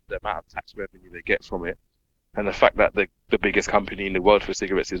aside from the amount of tax revenue they get from it, and the fact that the biggest company in the world for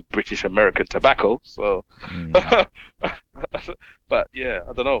cigarettes is British American Tobacco. So, but yeah,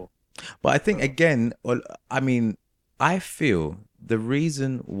 I don't know. But I think again, well, I mean, I feel the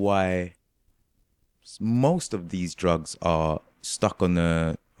reason why most of these drugs are stuck on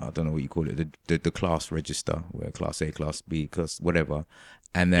the, I don't know what you call it, the class register, where class A, class B, class whatever,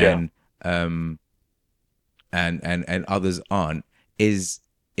 and then and others aren't, is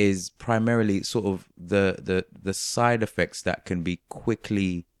primarily sort of the side effects that can be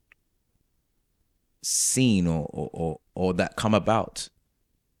quickly seen or that come about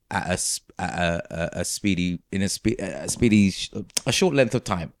at a short length of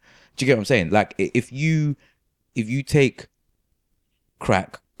time. Do you get what I'm saying? Like if you take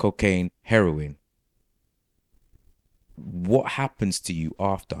crack, cocaine, heroin, what happens to you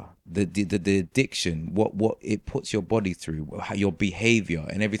after the addiction, what it puts your body through, how your behavior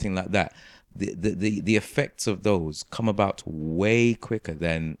and everything like that, the effects of those come about way quicker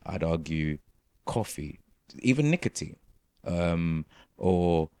than, I'd argue, coffee, even nicotine,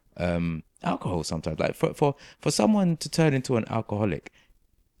 or alcohol sometimes. Like for someone to turn into an alcoholic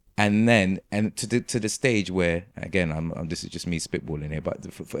and to the stage where, again, I'm this is just me spitballing here, but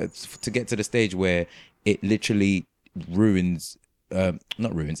to get to the stage where it literally ruins,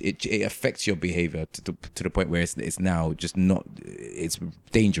 not ruins, it affects your behavior to the point where it's now just not, it's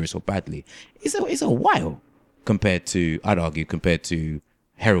dangerous or badly. It's a while compared to, I'd argue, compared to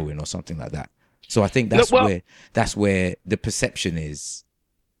heroin or something like that. So I think that's where the perception is,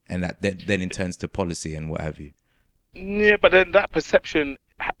 and that then it turns to policy and what have you. Yeah, but then that perception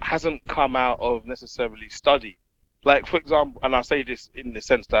hasn't come out of necessarily study. Like, for example, and I say this in the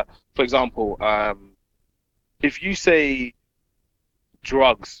sense that, for example, if you say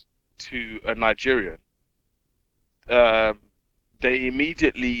drugs to a Nigerian, they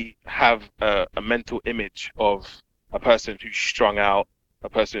immediately have a mental image of a person who's strung out, a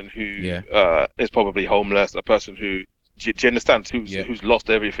person who is probably homeless, a person who, do you understand, who's lost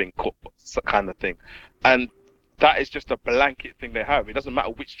everything, kind of thing. And that is just a blanket thing they have. It doesn't matter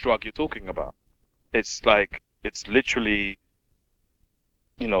which drug you're talking about. It's like, it's literally,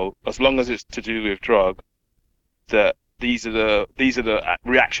 as long as it's to do with drug, that these are the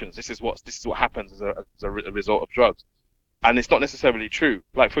reactions. This is what happens as a result of drugs, and it's not necessarily true.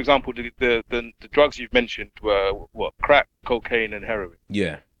 Like, for example, the drugs you've mentioned were crack, cocaine, and heroin.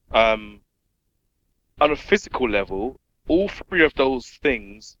 Yeah. On a physical level, all three of those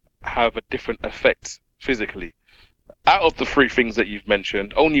things have a different effect physically. Out of the three things that you've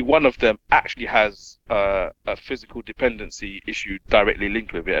mentioned, only one of them actually has a physical dependency issue directly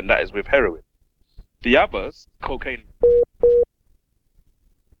linked with it, and that is with heroin. The others, cocaine.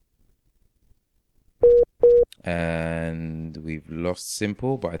 And we've lost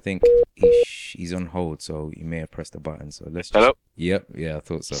Simple, but I think he's on hold, so you may have pressed the button. So let's just... Hello? Yep, yeah, I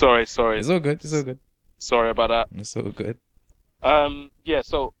thought so. Sorry. It's all good. Sorry about that. It's all good. Yeah,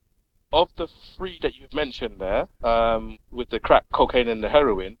 so of the three that you've mentioned there, with the crack, cocaine, and the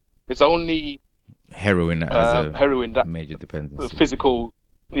heroin, it's only heroin that has a major dependency. Physical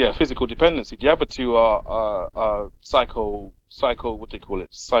dependency. The other two are psycho, what they call it,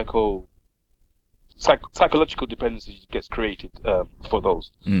 psychological dependency gets created for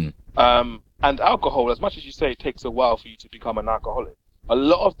those. And alcohol, as much as you say it takes a while for you to become an alcoholic, a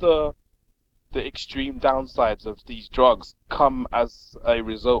lot of the extreme downsides of these drugs come as a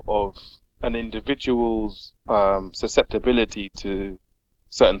result of an individual's susceptibility to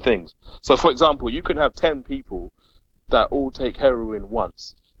certain things. So, for example, you can have 10 people that all take heroin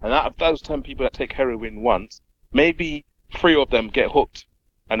once, and out of those 10 people that take heroin once, maybe 3 of them get hooked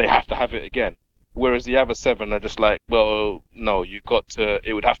and they have to have it again. Whereas the other 7 are just like, well, no, it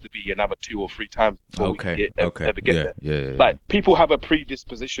would have to be another 2 or 3 times before we ever get there. Yeah. Like, people have a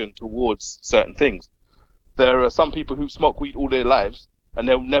predisposition towards certain things. there are some people who smoke weed all their lives and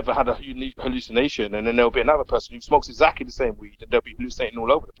they'll never had a unique hallucination, and then there'll be another person who smokes exactly the same weed and they'll be hallucinating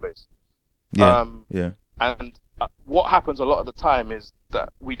all over the place. Yeah. Yeah. And what happens a lot of the time is that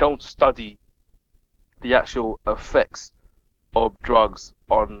we don't study the actual effects of drugs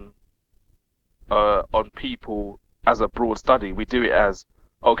on people as a broad study. We do it as,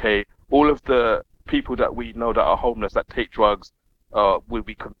 okay, all of the people that we know that are homeless that take drugs,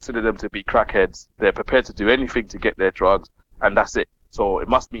 we consider them to be crackheads. They're prepared to do anything to get their drugs, and that's it. So it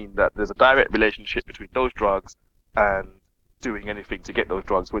must mean that there's a direct relationship between those drugs and doing anything to get those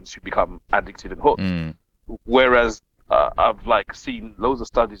drugs once you become addicted and hooked. Whereas I've like seen loads of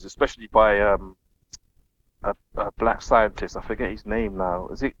studies, especially by a black scientist. I forget his name now.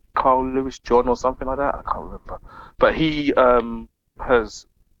 Is it Carl Lewis John or something like that? I can't remember. But he has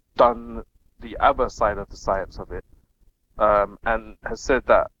done the other side of the science of it, and has said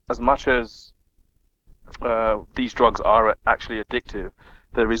that as much as these drugs are actually addictive,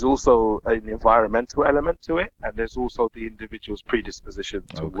 there is also an environmental element to it, and there's also the individual's predisposition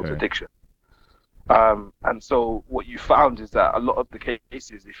towards addiction. And so what you found is that a lot of the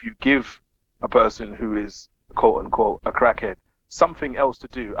cases, if you give a person who is quote unquote a crackhead something else to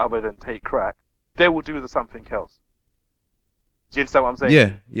do other than take crack, they will do the something else. Do you understand what I'm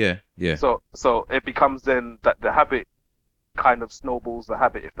saying? Yeah. So it becomes then that the habit kind of snowballs the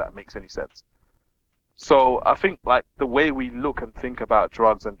habit, if that makes any sense. So I think like the way we look and think about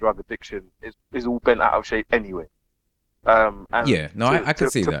drugs and drug addiction is all bent out of shape anyway. And I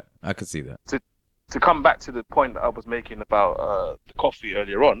could see that. I could see that. To come back to the point that I was making about the coffee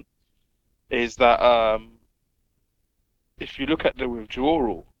earlier on, is that if you look at the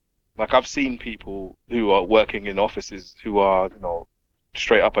withdrawal, like I've seen people who are working in offices who are,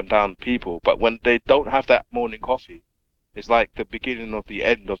 straight up and down people, but when they don't have that morning coffee, it's like the beginning of the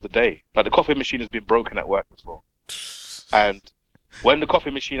end of the day. Like the coffee machine has been broken at work before. And when the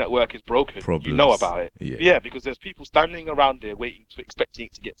coffee machine at work is broken, you know about it. Yeah, because there's people standing around there expecting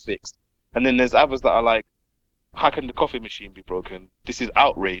it to get fixed. And then there's others that are like, how can the coffee machine be broken? This is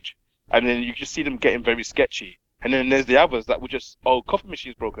outrage. And then you just see them getting very sketchy. And then there's the others that were just, coffee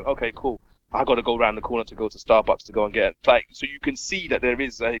machine's broken. Okay, cool. I got to go around the corner to go to Starbucks to go and get it. Like, so you can see that there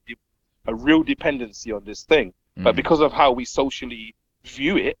is a real dependency on this thing. But because of how we socially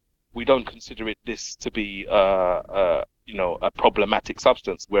view it, we don't consider this to be, a problematic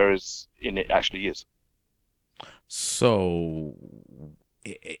substance, whereas it actually is. So,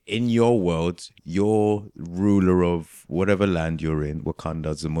 in your world, you're ruler of whatever land you're in,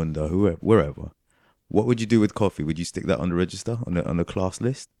 Wakanda, Zamunda, wherever. What would you do with coffee? Would you stick that on the register, on the class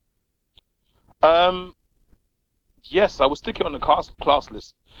list? Yes, I would stick it on the class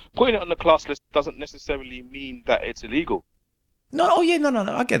list. Putting it on the class list doesn't necessarily mean that it's illegal. No, I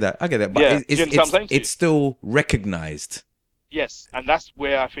get that. But yeah, it's still recognized. Yes, and that's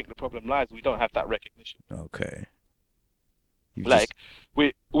where I think the problem lies. We don't have that recognition. Okay. We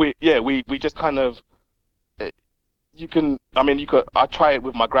just kind of. I try it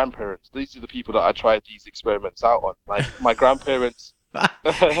with my grandparents. These are the people that I tried these experiments out on. Like my grandparents.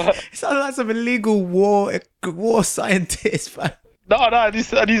 It sounds like some illegal war scientist, man. No,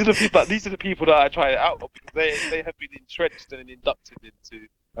 these are the people that I try it out on, because they have been entrenched and inducted into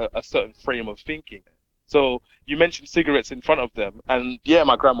a certain frame of thinking. So you mentioned cigarettes in front of them, and yeah,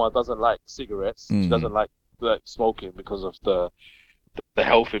 my grandma doesn't like cigarettes. She doesn't like smoking because of the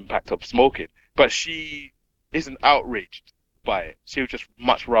health impact of smoking. But she isn't outraged by it. She would just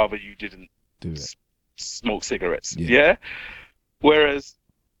much rather you didn't smoke cigarettes. Yeah? Whereas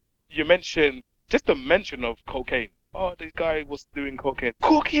you mentioned just the mention of cocaine. Oh, this guy was doing cocaine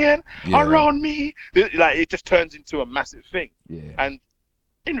around me. Like it just turns into a massive thing. Yeah. And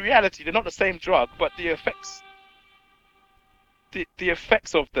in reality, they're not the same drug, but the effects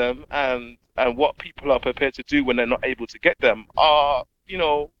of them and what people are prepared to do when they're not able to get them are,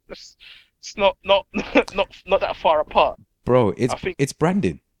 it's not that far apart. Bro, it's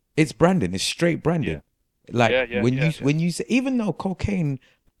branding. It's branding. It's straight branding. Yeah. Like when you say, even though cocaine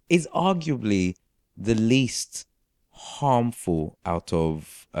is arguably the least harmful out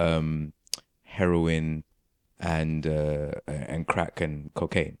of heroin and crack and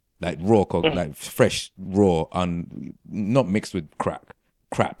cocaine, like raw like fresh raw, not mixed with crap.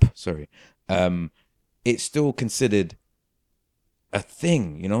 Sorry, it's still considered a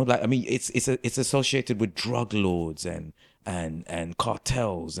thing, like, I mean, it's associated with drug lords and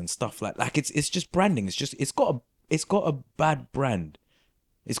cartels and stuff like it's just branding. It's got a bad brand.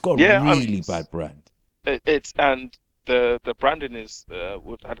 It's got a really bad brand. And the branding is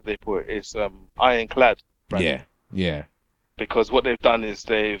how do they put it? It's ironclad branding. Yeah. because what they've done is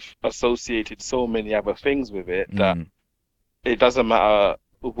they've associated so many other things with it that Mm. it doesn't matter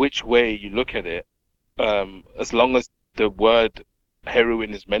which way you look at it, as long as the word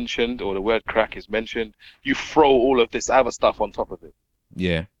heroin is mentioned or the word crack is mentioned, you throw all of this other stuff on top of it.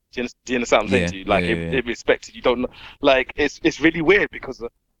 Yeah. Do you understand what I'm saying Yeah. to you? Like, Yeah. Yeah. irrespective, you don't know. Like, it's really weird because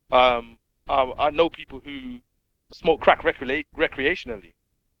I know people who smoke crack recreationally,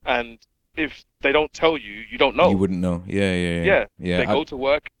 and if they don't tell you, you don't You know. wouldn't know. Yeah. Yeah. Yeah. Yeah, Yeah. they go to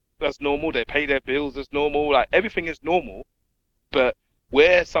work, that's normal. They pay their bills, that's normal. Like, everything is normal. But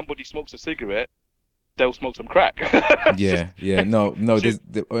where somebody smokes a cigarette, they'll smoke some crack. Yeah, yeah, no, no. Just-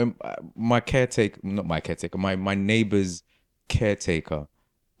 My caretaker, not my caretaker, my neighbor's caretaker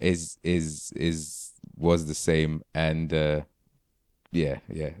was the same, and yeah,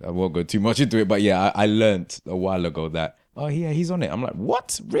 yeah. I won't go too much into it, but yeah, I learned a while ago that yeah, he's on it. I'm like,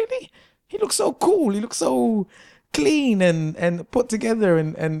 what? Really? He looks so cool. He looks so clean and put together,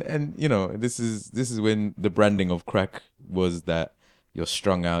 and you know, this is when the branding of crack was that you're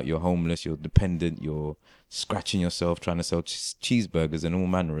strung out, you're homeless, you're dependent, you're scratching yourself trying to sell cheeseburgers and all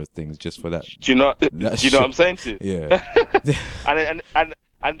manner of things just for that. do you know? Do That you know what I'm shit. saying to you? Yeah.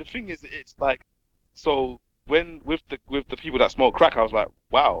 And the thing is, it's like, so when with the people that smoke crack, I was like,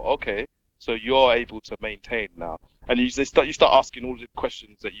 wow, okay, so you're able to maintain now, and you start asking all the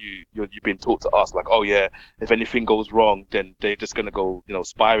questions that you've been taught to ask, like, oh yeah, if anything goes wrong, then they're just gonna go,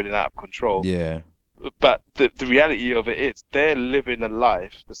 spiraling out of control. Yeah. But the reality of it is they're living a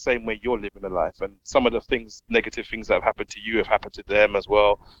life the same way you're living a life, and some of the negative things that have happened to you have happened to them as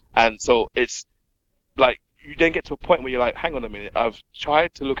well, and so it's like you then get to a point where you're like, hang on a minute, I've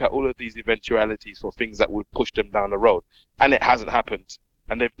tried to look at all of these eventualities for things that would push them down the road, and it hasn't happened.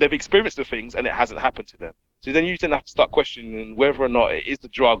 And they've experienced the things, and it hasn't happened to them. So then you then have to start questioning whether or not it is the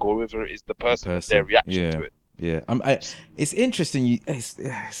drug or whether it is the person and their reaction Yeah. to it. Yeah, it's interesting. It's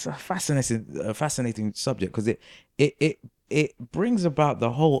a fascinating subject because it brings about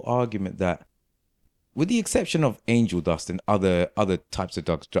the whole argument that, with the exception of angel dust and other types of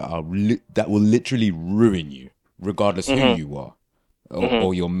drugs that will literally ruin you, regardless who you are,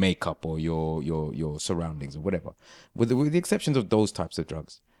 or your makeup or your surroundings or whatever. With the exceptions of those types of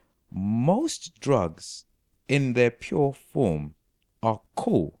drugs, most drugs in their pure form are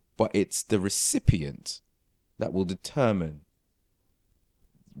cool, but it's the recipient that will determine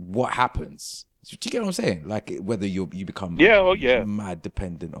what happens. Do you get what I'm saying? Like whether you become mad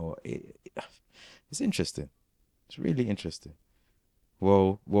dependent or it's interesting. It's really interesting.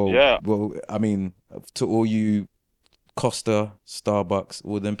 Well. I mean, to all you Costa, Starbucks,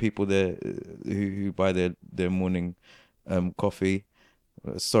 all them people there who buy their morning coffee,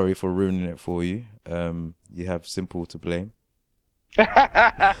 sorry for ruining it for you. You have Simple to blame.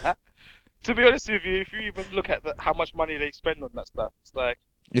 To be honest with you, if you even look at how much money they spend on that stuff, it's like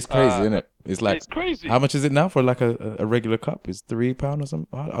It's crazy, isn't it? It's like, it's crazy. how much is it now for like a regular cup? Is £3 or something?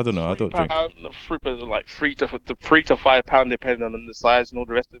 I don't know. I don't drink. Like £3 to £5 depending on the size and all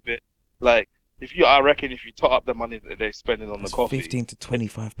the rest of it. Like I reckon if you top up the money that they're spending on It's the coffee, £15 to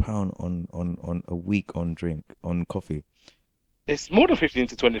 £25 on a week on coffee. it's more than £15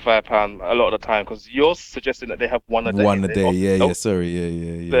 to £25 a lot of the time because you're suggesting that they have one a day. One a They day, often yeah. don't. Sorry,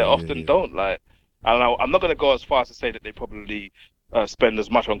 yeah. They often don't. Like, I don't know. I'm not going to go as far as to say that they probably spend as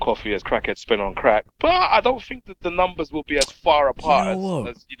much on coffee as crackheads spend on crack, but I don't think that the numbers will be as far apart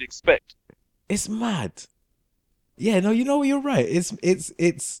as you'd expect. It's mad. Yeah, no, you're right.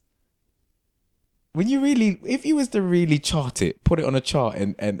 It's when you really, if you was to really chart it, put it on a chart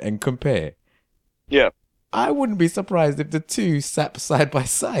and compare. Yeah. I wouldn't be surprised if the two sat side by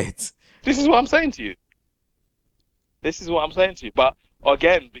side. This is what I'm saying to you. But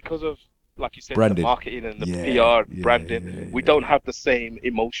again, because of, like you said, Branded. the marketing and the Yeah, PR branding, we don't have the same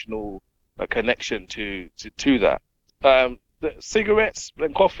emotional connection to that. The cigarettes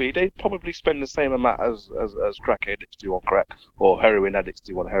and coffee, they probably spend the same amount as crack addicts do on crack or heroin addicts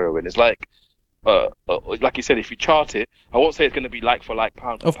do on heroin. It's like you said, if you chart it, I won't say it's going to be like for like,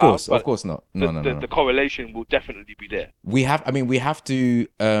 pound for pound. Of course not. No. The correlation will definitely be there. We have to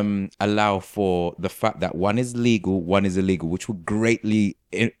allow for the fact that one is legal, one is illegal, which would greatly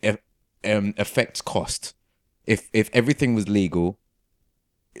affect cost. If everything was legal,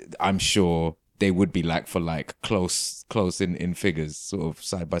 I'm sure they would be like for like, close in figures, sort of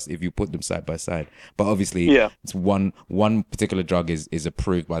side by side, if you put them side by side. But obviously, it's one particular drug is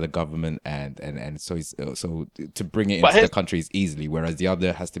approved by the government, and so to bring it into the country is easily, whereas the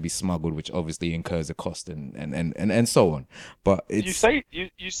other has to be smuggled, which obviously incurs a cost and so on. But it's,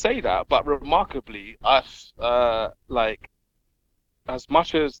 you say that, but remarkably, like, as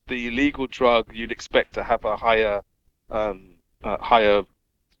much as the illegal drug, you'd expect to have a higher higher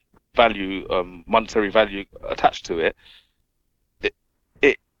value, monetary value attached to it,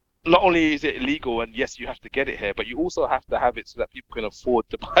 it not only is it illegal, and yes, you have to get it here, but you also have to have it so that people can afford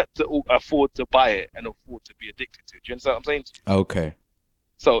to buy it and afford to be addicted to it. Do you understand what I'm saying to you? Okay.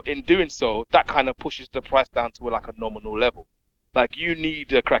 So in doing so, that kind of pushes the price down to like a nominal level. Like you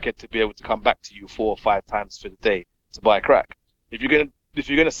need a crackhead to be able to come back to you 4 or 5 times for the day to buy a crack. If you're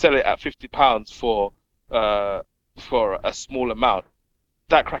gonna sell it at £50 for a small amount,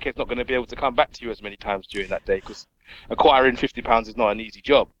 that crackhead's not going to be able to come back to you as many times during that day, because acquiring £50 is not an easy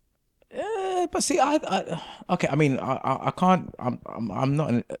job. But see, okay. I mean, I can't. I'm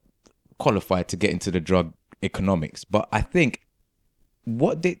not qualified to get into the drug economics, but I think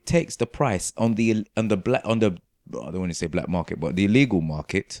what dictates the price on the black I don't want to say black market, but the illegal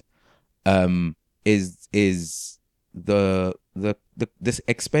market, is the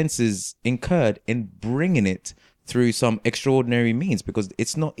expenses incurred in bringing it through some extraordinary means, because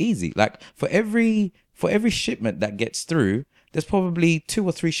it's not easy. Like for every shipment that gets through, there's probably 2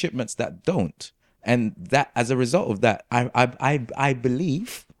 or 3 shipments that don't, and that as a result of that, I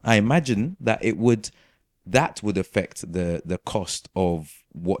believe, I imagine that would affect the cost of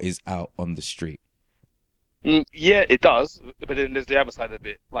what is out on the street. Yeah, it does, but then there's the other side of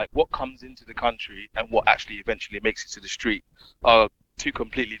it. Like what comes into the country and what actually eventually makes it to the street are 2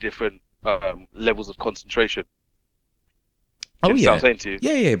 completely different levels of concentration. Oh yeah, I'm saying to you.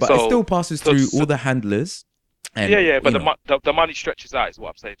 Yeah, but it still passes through all the handlers. And, but the money stretches out, is what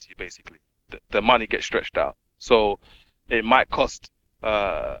I'm saying to you. Basically, the money gets stretched out. So it might cost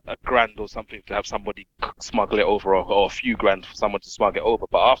 $1,000 or something to have somebody smuggle it over, or a few grand for someone to smuggle it over.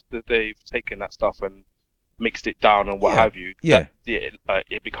 But after they've taken that stuff and mixed it down and what have you,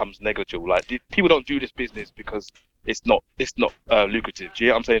 it becomes negligible. Like people don't do this business because it's not lucrative. Do you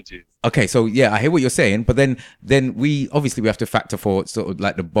know what I'm saying to you? Okay, so yeah, I hear what you're saying, but then we have to factor for sort of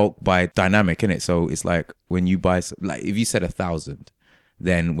like the bulk buy dynamic, innit? So it's like when you buy, like if you said 1,000,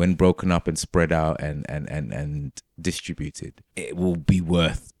 then when broken up and spread out and distributed, it will be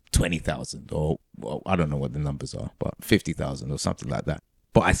worth 20,000, or well, I don't know what the numbers are, but 50,000 or something like that.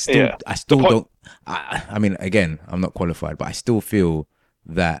 But I still don't. I mean, again, I'm not qualified, but I still feel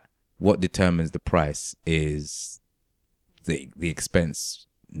that what determines the price is the expense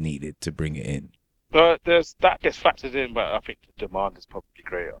needed to bring it in. That gets factored in, but I think the demand is probably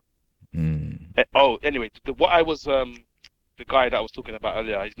greater. Anyway, the guy that I was talking about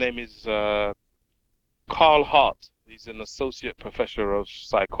earlier, his name is Carl Hart. He's an associate professor of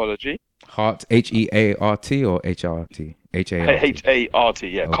psychology. Hart, Heart or HRT? Hart,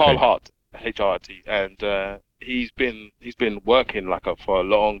 yeah. Okay. Carl Hart, HRT, and he's been working for a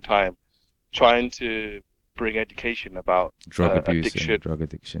long time, trying to bring education about drug abuse, addiction. Drug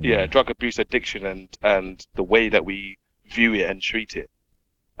addiction. Yeah, drug abuse, addiction, and the way that we view it and treat it.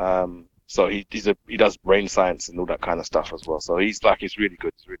 So he does brain science and all that kind of stuff as well. So he's really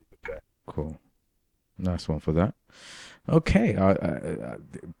good. He's a really good guy. Cool. Nice one for that. Okay,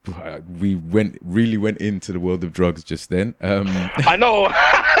 we really went into the world of drugs just then. I know.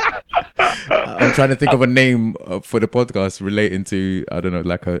 I'm trying to think of a name for the podcast relating to, I don't know,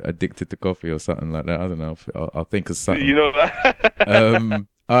 like addicted to coffee or something like that. I don't know. I'll think of something. You know that.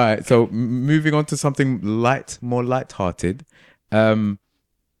 All right. So moving on to something more lighthearted.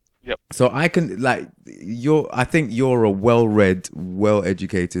 Yep. So I can I think you're a well-read,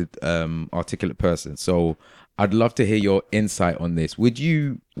 well-educated, articulate person. So I'd love to hear your insight on this. Would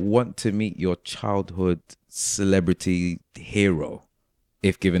you want to meet your childhood celebrity hero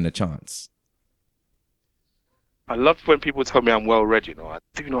if given a chance? I love when people tell me I'm well-read. I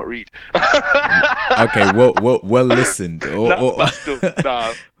do not read. Okay, well listened. I'll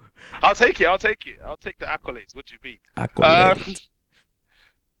take it. I'll take the accolades. What do you mean? Accolades.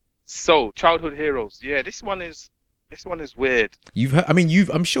 So childhood heroes. Yeah, this one is weird. You've heard,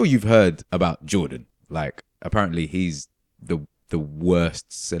 I'm sure you've heard about Jordan. Like, apparently he's the worst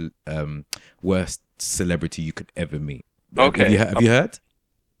celebrity you could ever meet. Okay. Have you heard?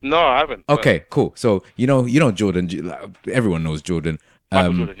 No, I haven't. Okay, cool. So you know Jordan. Everyone knows Jordan.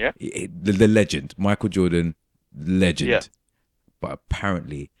 Michael Jordan, yeah. The legend, Michael Jordan, legend. Yeah. But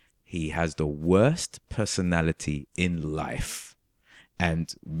apparently he has the worst personality in life.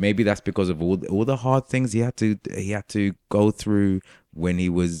 And maybe that's because of all the hard things he had to go through when he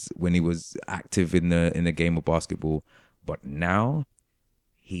was active in the game of basketball. But now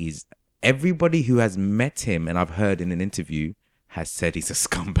everybody who has met him, and I've heard in an interview, has said he's a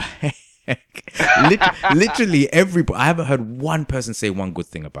scumbag. Literally everybody. I haven't heard one person say one good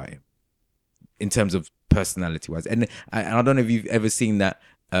thing about him in terms of personality wise. And I don't know if you've ever seen that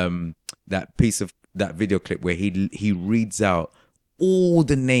piece of that video clip where he reads out all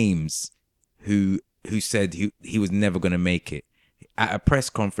the names who said he was never going to make it at a press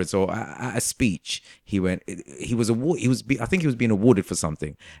conference or at a speech. He went. He was I think he was being awarded for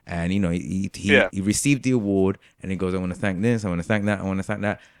something, and he received the award, and he goes, "I want to thank this. I want to thank that. I want to thank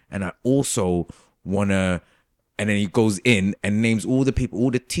that, and I also want to." And then he goes in and names all the people, all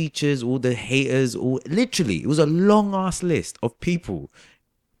the teachers, all the haters, literally, it was a long ass list of people.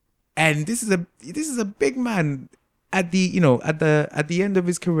 And this is a big man at the at the end of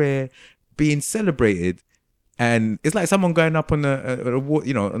his career being celebrated. And it's like someone going up on the award,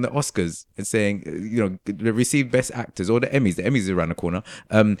 on the Oscars and saying, they received best actors, or the Emmys. The Emmys are around the corner.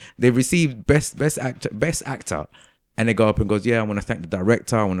 They received best actor. And they go up and goes, yeah, I want to thank the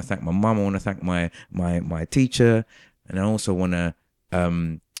director. I want to thank my mum. I want to thank my teacher. And I also want to,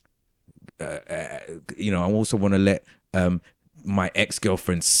 I also want to let my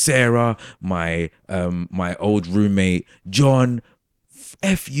ex-girlfriend Sarah, my old roommate John,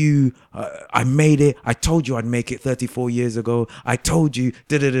 F you, I made it. I told you I'd make it 34 years ago. I told you,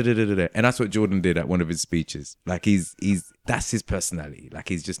 da-da-da-da-da-da. And that's what Jordan did at one of his speeches. Like that's his personality. Like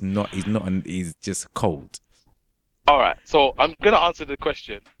he's just just cold. All right, so I'm gonna answer the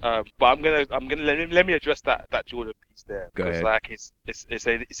question, but I'm gonna let me address that Jordan piece there, because like it's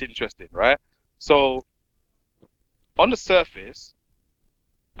interesting, right? So on the surface,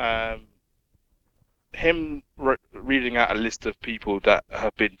 him reading out a list of people that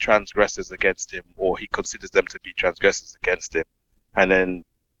have been transgressors against him, or he considers them to be transgressors against him, and then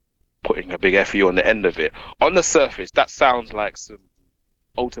putting a big FU on the end of it. On the surface, that sounds like some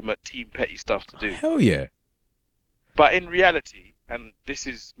ultimate Team Petty stuff to do. Hell yeah. But in reality, and this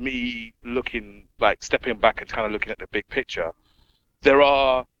is me stepping back and kind of looking at the big picture, in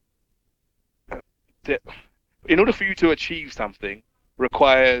order for you to achieve something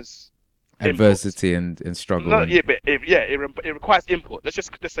requires adversity and struggle. No, yeah, but it requires input. Let's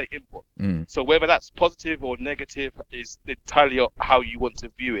say input. So whether that's positive or negative is entirely how you want to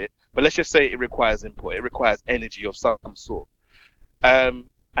view it. But let's just say it requires input. It requires energy of some sort.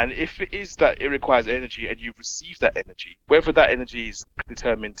 And if it is that it requires energy and you've received that energy, whether that energy is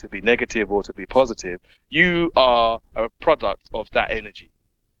determined to be negative or to be positive, you are a product of that energy.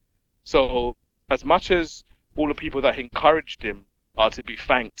 So as much as all the people that encouraged him are to be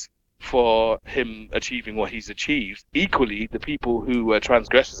thanked for him achieving what he's achieved, equally the people who were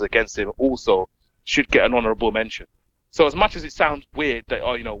transgressors against him also should get an honorable mention. So as much as it sounds weird that,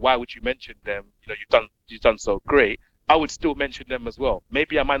 why would you mention them? You've done so great. I would still mention them as well.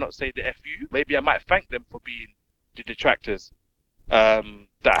 Maybe I might not say the FU. Maybe I might thank them for being the detractors that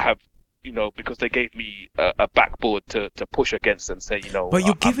have, because they gave me a backboard to push against and say, But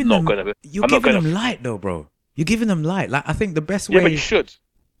you're giving them light though, bro. You're giving them light. Like I think the best way. Yeah, but you should.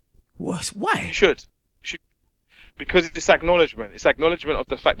 Why? You should. Because it's acknowledgement. It's acknowledgement of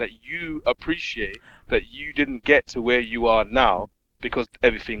the fact that you appreciate that you didn't get to where you are now because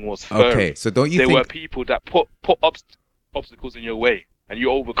everything was furry. Okay, so don't you think... There were people that put obstacles in your way, and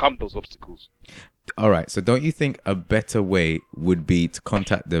you overcome those obstacles. All right, so don't you think a better way would be to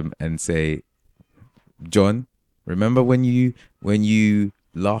contact them and say, John, remember when you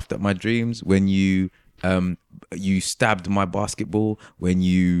laughed at my dreams, when you stabbed my basketball, when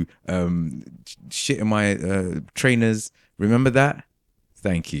you shit in my trainers, remember that?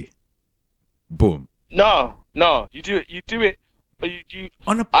 Thank you. Boom. No, you do it. You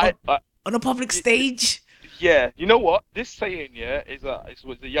on a public stage. Yeah, you know what? This saying, is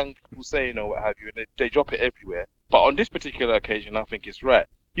what the young people saying or what have you, and they drop it everywhere. But on this particular occasion, I think it's right.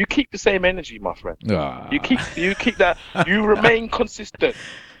 You keep the same energy, my friend. You keep that. You remain consistent.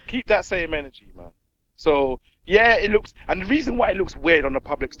 Keep that same energy, man. So yeah, it looks, and the reason why it looks weird on a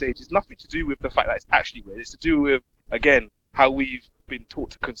public stage is nothing to do with the fact that it's actually weird. It's to do with, again, how we've been taught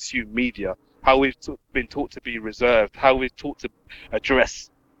to consume media, how we've been taught to be reserved, how we're taught to address.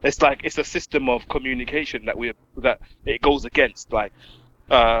 It's like it's a system of communication that it goes against. Like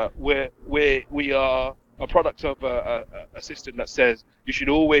we are a product of a system that says you should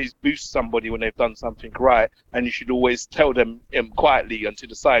always boost somebody when they've done something right, and you should always tell them quietly and to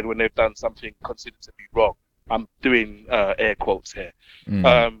the side when they've done something considered to be wrong. I'm doing air quotes here.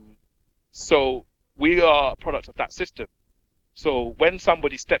 So we are a product of that system. So when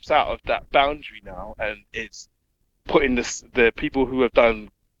somebody steps out of that boundary now and it's putting the people who have done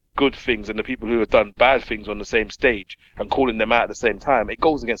good things and the people who have done bad things on the same stage and calling them out at the same time, it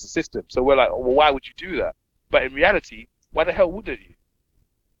goes against the system. So we're like, well, why would you do that? But in reality, why the hell wouldn't you?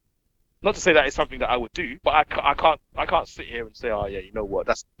 Not to say that it's something that I would do, but I can't sit here and say, oh yeah, you know what,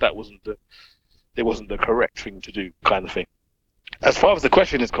 that wasn't the correct thing to do, kind of thing. As far as the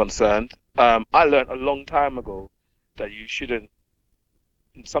question is concerned, I learned a long time ago that you shouldn't.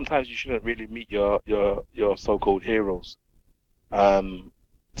 Sometimes you shouldn't really meet your so-called heroes, um,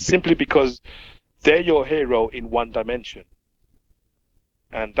 simply because they're your hero in one dimension,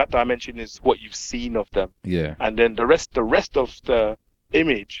 and that dimension is what you've seen of them, Yeah. and then the rest of the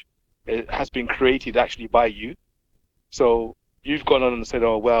image has been created actually by you. So you've gone on and said,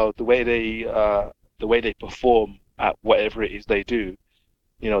 oh well, the way they perform at whatever it is they do,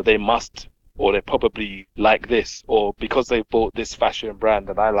 they must, or they're probably like this, or because they bought this fashion brand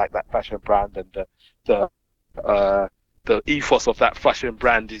and I like that fashion brand, and the ethos of that fashion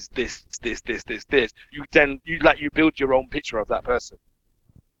brand is this. You build your own picture of that person,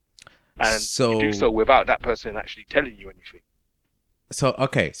 and you do so without that person actually telling you anything. So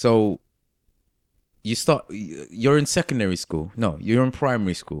okay, so you're in secondary school. No, you're in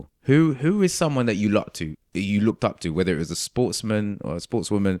primary school. Who is someone that you looked up to, whether it was a sportsman or a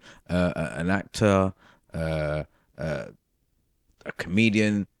sportswoman, an actor, a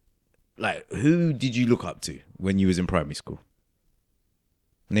comedian? Like, who did you look up to when you was in primary school?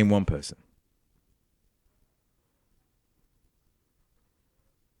 Name one person.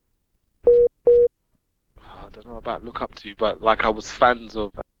 I don't know about look up to, but like I was fans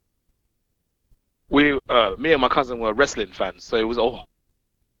of. Me and my cousin were wrestling fans, so it was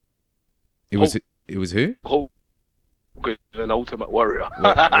It was who? Hogan, an Ultimate Warrior.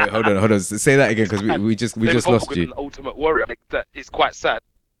 Wait, hold on. Say that again, because we just lost Hogan, you. an Ultimate Warrior. Like, that is quite sad.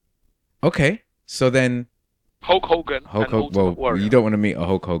 Okay, so then Hulk Hogan, and Ultimate well, Warrior. you don't want to meet a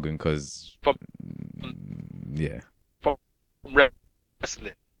Hulk Hogan because yeah. From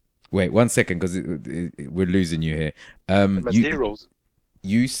wrestling. Wait 1 second, because we're losing you here. Heroes.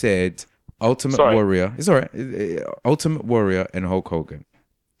 You said Ultimate Sorry. Warrior. It's all right. Ultimate Warrior and Hulk Hogan.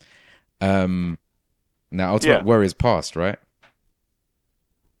 Now Ultimate Warrior's passed, right?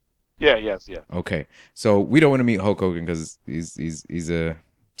 Yeah. Yes. Yeah. Okay, so we don't want to meet Hulk Hogan because he's a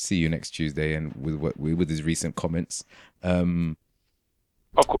see you next Tuesday, and with his recent comments.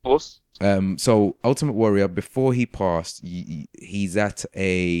 Of course. So Ultimate Warrior, before he passed, he's at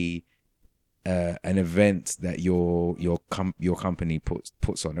an event that your company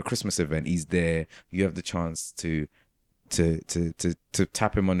puts on, a Christmas event. He's there. You have the chance to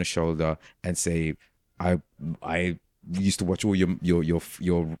tap him on the shoulder and say, I used to watch all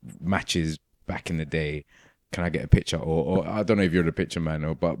your matches back in the day. Can I get a picture? Or I don't know if you're the picture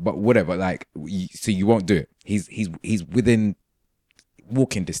man, but whatever. Like, so you won't do it. He's within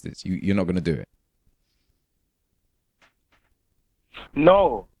walking distance. You're not gonna do it.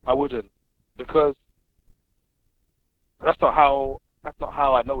 No, I wouldn't, because that's not how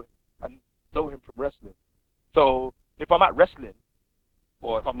I know him. I know him from wrestling. So if I'm at wrestling,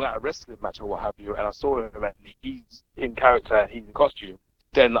 or if I'm at a wrestling match or what have you, and I saw him and he's in character and he's in costume,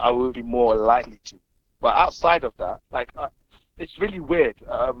 then I will be more likely to. But outside of that, it's really weird.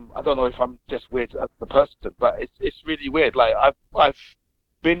 I don't know if I'm just weird as a person, but it's really weird. Like, I've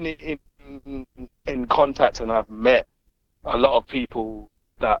been in contact and I've met a lot of people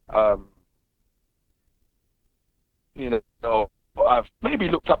that I've maybe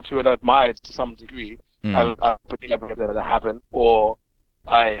looked up to and admired to some degree, and I haven't, or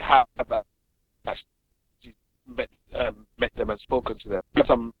I have actually met them and spoken to them.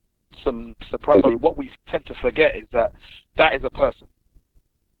 Some surprise. What we tend to forget is that is a person,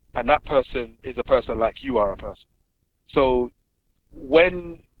 and that person is a person like you are a person. So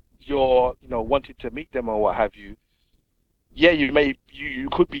when you're wanting to meet them or what have you, yeah, you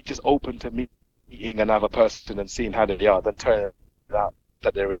could be just open to meeting another person and seeing how they are, then turn out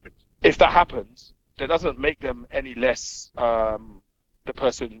that they're. If that happens, that doesn't make them any less the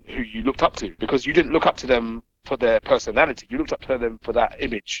person who you looked up to, because you didn't look up to them for their personality. You looked up to them for that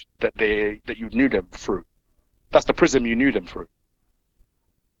image that you knew them through. That's the prism you knew them through.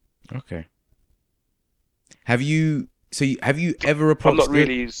 Okay. Have you ever approached? I'm not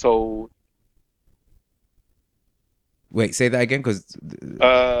really so. Wait, say that again, because.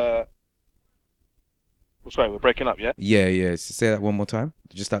 Sorry, we're breaking up. Yeah. Yeah. Say that one more time.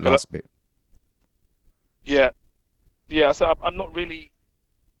 Just that last bit. Yeah. So I'm not really.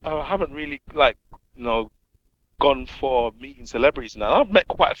 I haven't really gone for meeting celebrities now. I've met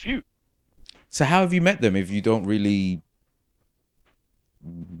quite a few. So how have you met them if you don't really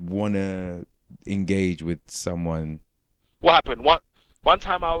want to engage with someone? What happened? One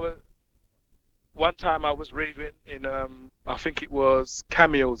time I was raving in I think it was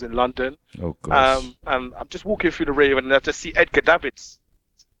Cameos in London. Oh gosh. And I'm just walking through the rave and I just see Edgar Davids.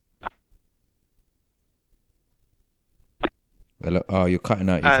 Hello? Oh, you're cutting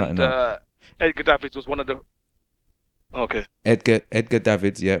out. Edgar Davids was one of the. Okay. Edgar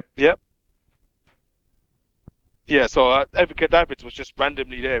Davids, yeah. Yep. Yeah. So Edgar Davids was just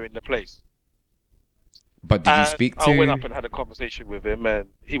randomly there in the place, But did you and speak I went to? up and had a conversation with him, and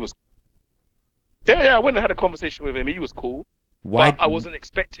he was. Yeah, yeah. I went and had a conversation with him. He was cool, but Why? I wasn't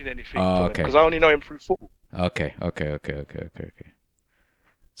expecting anything Oh, from him because okay. I only know him through football. Okay.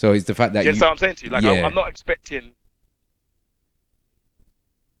 So it's the fact Do that you you, understand what I'm saying to you? Like, yeah, I'm not expecting.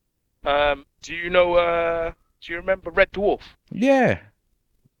 Do you know? Do you remember Red Dwarf? yeah,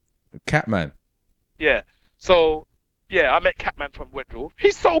 Catman. Yeah. So, yeah, I met Catman from Red Dwarf.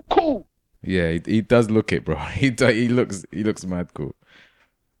 He's so cool. Yeah, he does look it, bro. He looks mad cool.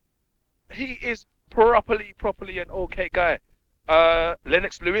 He is properly an okay guy.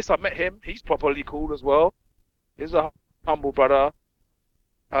 Lennox Lewis, I met him. He's properly cool as well. He's a humble brother.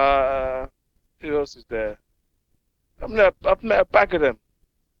 Uh, who else is there? I've met a bag of them.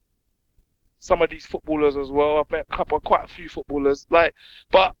 Some of these footballers as well. I've met quite a few footballers. Like,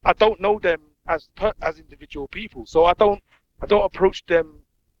 but I don't know them as individual people. So I don't approach them.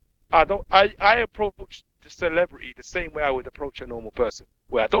 I approach the celebrity the same way I would approach a normal person,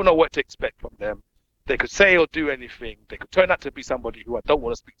 where I don't know what to expect from them. They could say or do anything. They could turn out to be somebody who I don't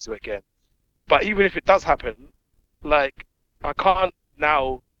want to speak to again. But even if it does happen, like I can't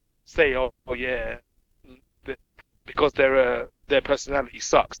now say, oh yeah, that because their personality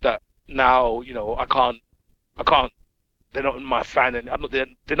sucks. That now I can't. They're not my fan, and I'm not.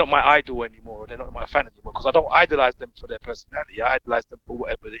 They're not my idol anymore. They're not my fan anymore because I don't idolize them for their personality. I idolize them for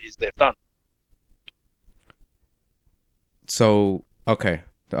whatever it is they've done. So okay.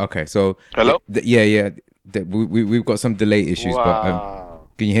 So Hello. yeah. We've got some delay issues, but Wow.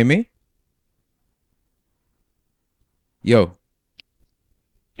 can you hear me? Yo.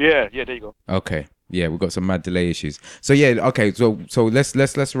 Yeah, yeah. There you go. Okay. Yeah, we've got some mad delay issues. So yeah, okay. So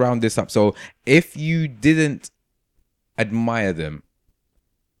let's round this up. So if you didn't admire them,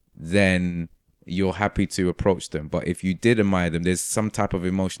 then you're happy to approach them. But if you did admire them, there's some type of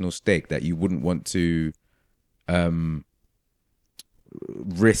emotional stake that you wouldn't want to um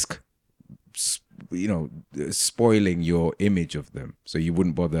risk, spoiling your image of them. So you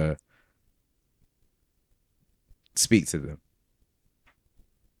wouldn't bother speak to them.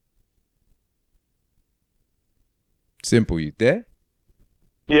 Simple. You there?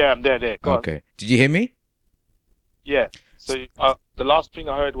 Yeah, I'm there. There. Go on. Okay. Did you hear me? Yeah. So the last thing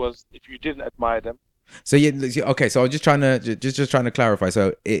I heard was if you didn't admire them. So yeah, okay. So I was just trying to just trying to clarify.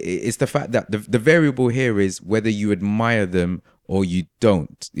 So it's the fact that the variable here is whether you admire them or you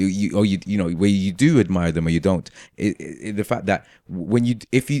don't. Where you do admire them or you don't. The fact that when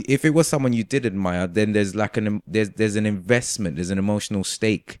if it was someone you did admire, then there's like there's an investment, there's an emotional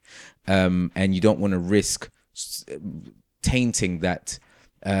stake, and you don't want to risk tainting that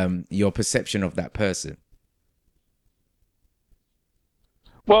your perception of that person.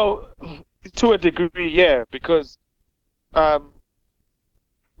 Well, to a degree, yeah, because um,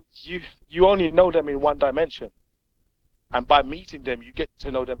 you only know them in one dimension, and by meeting them, you get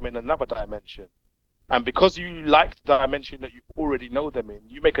to know them in another dimension. And because you like the dimension that you already know them in,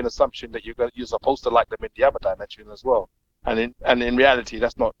 you make an assumption that you're supposed to like them in the other dimension as well. And in reality,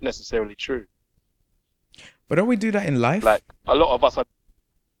 that's not necessarily true. But don't we do that in life? Like a lot of us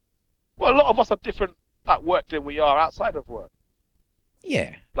are different at work than we are outside of work.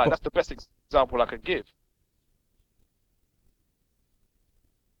 Yeah. Like that's the best example I can give.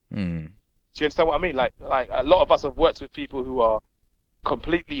 Hmm. Do you understand what I mean? Like a lot of us have worked with people who are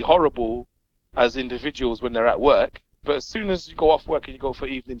completely horrible as individuals when they're at work, but as soon as you go off work and you go for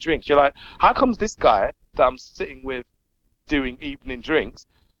evening drinks, you're like, how comes this guy that I'm sitting with doing evening drinks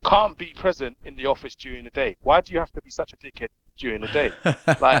can't be present in the office during the day? Why do you have to be such a dickhead during the day?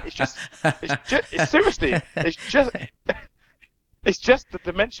 Like it's just the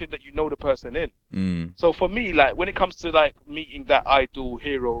dimension that you know the person in. Mm. So for me, like when it comes to like meeting that idol,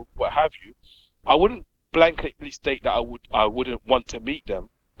 hero, what have you, I wouldn't blanketly state that I wouldn't want to meet them,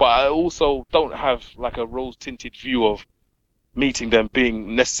 but I also don't have like a rose-tinted view of meeting them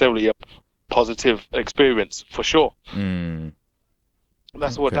being necessarily a positive experience for sure. Mm.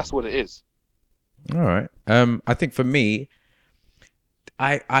 That's Okay. what it is. All right. I think for me,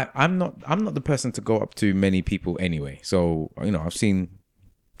 I'm not the person to go up to many people anyway. So I've seen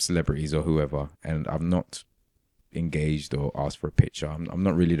celebrities or whoever, and I've not engaged or asked for a picture. I'm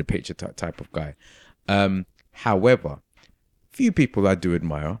not really the picture type of guy. However, few people I do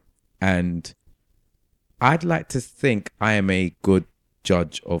admire, and I'd like to think I am a good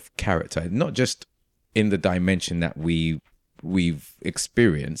judge of character, not just in the dimension that we've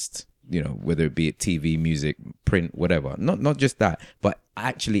experienced, whether it be it TV, music, print, whatever. Not just that, but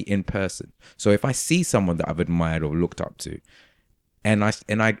actually in person. So if I see someone that I've admired or looked up to, and I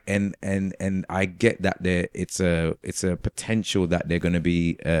get that it's a potential that they're going to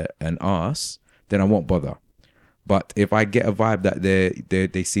be an arse, then I won't bother. But if I get a vibe that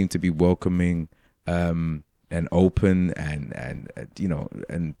they seem to be welcoming, and open and you know,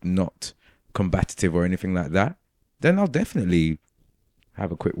 and not combative or anything like that, then I'll definitely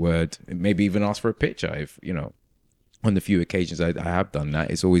have a quick word, and maybe even ask for a picture. If you know, on the few occasions I have done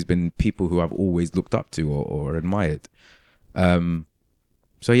that, it's always been people who I've always looked up to or admired. So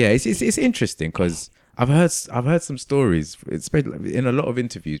yeah, it's interesting because I've heard some stories, especially in a lot of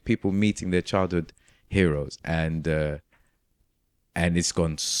interviews, people meeting their childhood heroes, and it's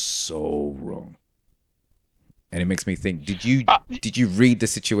gone so wrong. And it makes me think: did you read the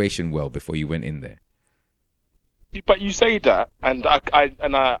situation well before you went in there? But you say that, and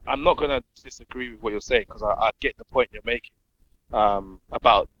I'm not gonna disagree with what you're saying, because I get the point you're making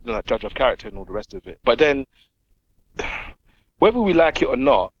about, you know, judge of character and all the rest of it. But then, whether we like it or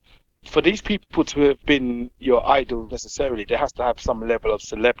not, for these people to have been your idol necessarily, there has to have some level of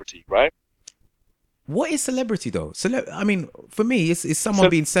celebrity, right? What is celebrity though? I mean, for me, it's someone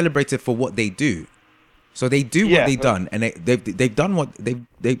being celebrated for what they do. So they do what they've done, and they've done what they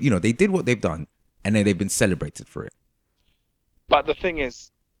you know, they did what they've done, and then they've been celebrated for it. But the thing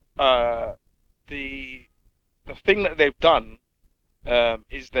is, the thing that they've done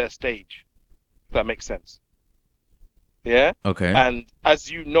is their stage. If that makes sense. Yeah. Okay. And as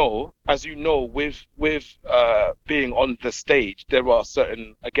you know, with being on the stage, there are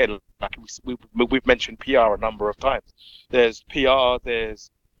certain, again, like we've mentioned PR a number of times. There's PR, there's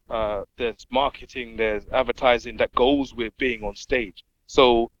marketing, there's advertising that goes with being on stage.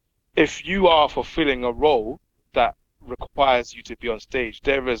 So if you are fulfilling a role that requires you to be on stage,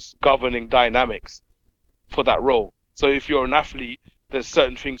 there is governing dynamics for that role. So if you're an athlete, there's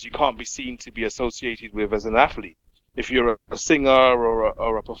certain things you can't be seen to be associated with as an athlete. If you're a singer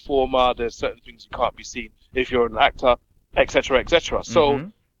or a performer, there's certain things you can't be seen. If you're an actor, etc., etc.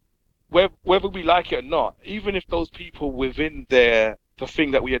 So whether we like it or not, even if those people within the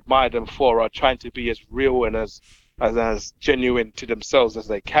thing that we admire them for are trying to be as real and as genuine to themselves as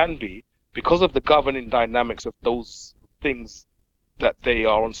they can be, because of the governing dynamics of those things that they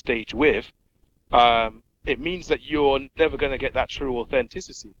are on stage with, it means that you're never going to get that true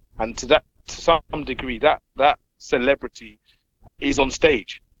authenticity. And to some degree, that celebrity is on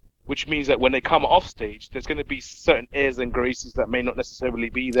stage, which means that when they come off stage, there's going to be certain airs and graces that may not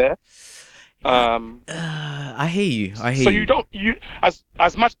necessarily be there. I hear you. So you as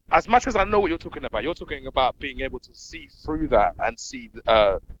much as I know what you're talking about being able to see through that and see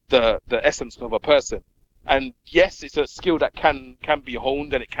the essence of a person. And yes, it's a skill that can be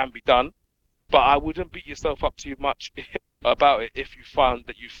honed and it can be done, but I wouldn't beat yourself up too much about it if you found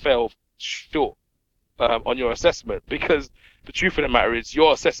that you fell short on your assessment, because the truth of the matter is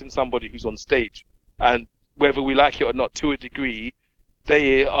you're assessing somebody who's on stage, and whether we like it or not, to a degree,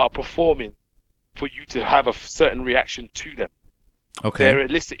 they are performing for you to have a certain reaction to them. Okay. They're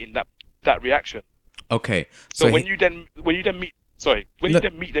eliciting that reaction. Okay. So when you then meet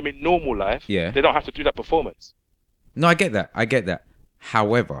them in normal life, they don't have to do that performance. No, I get that.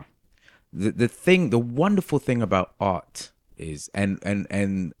 However, the wonderful thing about art is, and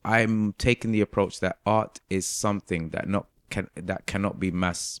I'm taking the approach that art is something that cannot be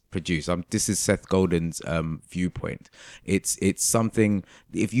mass produced. This is Seth Godin's viewpoint. It's something,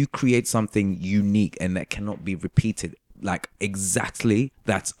 if you create something unique and that cannot be repeated, like exactly,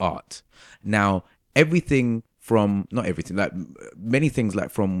 that's art. Now, not everything, like many things,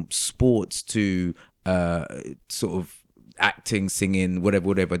 like from sports to sort of acting, singing,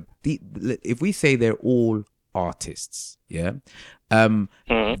 whatever. If we say they're all artists, they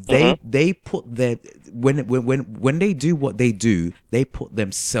put their, when they do what they do, they put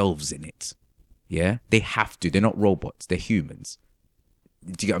themselves in it. They have to. They're not robots, they're humans.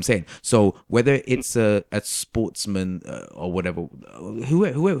 Do you get what I'm saying? So whether it's a sportsman or whatever,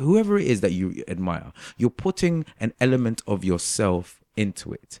 whoever it is that you admire, you're putting an element of yourself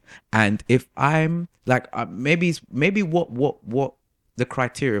into it. And if I'm like, maybe what the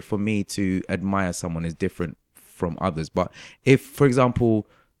criteria for me to admire someone is different from others. But if, for example,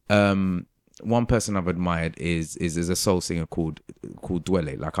 one person I've admired is a soul singer called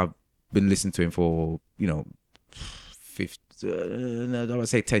Dwele. Like, I've been listening to him for, you know, I would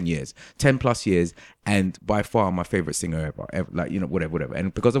say 10 plus years, and by far my favorite singer ever, like, you know, whatever.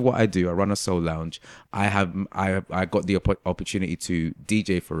 And because of what I do, I run a soul lounge. I got the opportunity to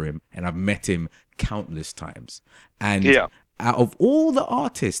DJ for him, and I've met him countless times. And out of all the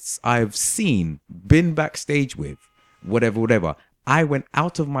artists I've been backstage with, whatever, I went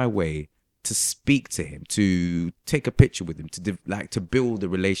out of my way to speak to him, to take a picture with him, to build a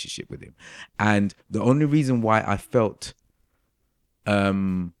relationship with him. And the only reason why I felt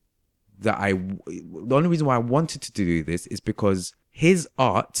the only reason why I wanted to do this is because his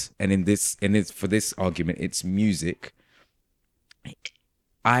art, and for this argument, it's music.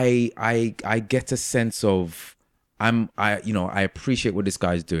 I get a sense of I appreciate what this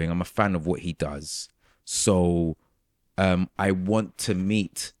guy's doing. I'm a fan of what he does. So I want to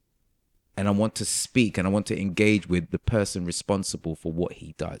meet, and I want to speak, and I want to engage with the person responsible for what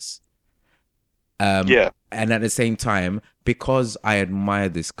he does. And at the same time, because I admire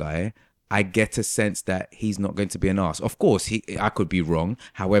this guy, I get a sense that he's not going to be an arse. Of course, I could be wrong.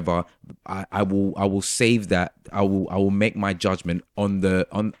 However, I will save that. I will make my judgment at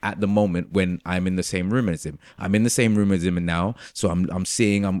the moment when I'm in the same room as him. I'm in the same room as him now, so I'm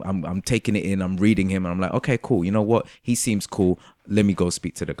seeing, I'm taking it in, I'm reading him, and I'm like, okay, cool. You know what? He seems cool. Let me go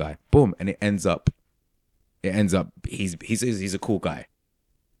speak to the guy. Boom, and it ends up he's a cool guy.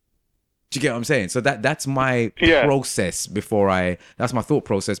 Do you get what I'm saying? So that's my process that's my thought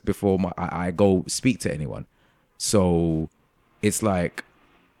process before I go speak to anyone. So it's like,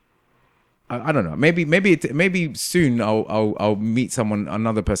 I don't know. Maybe soon I'll meet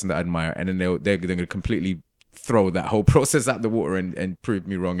another person that I admire, and then they're gonna completely throw that whole process out the water and prove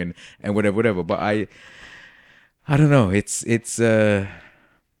me wrong and whatever. But I don't know. It's an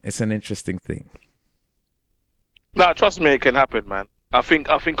interesting thing. No, trust me, it can happen, man. I think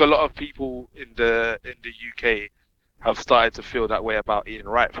a lot of people in the UK have started to feel that way about Ian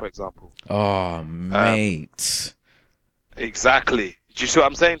Wright, for example. Oh, mate. Exactly. Do you see what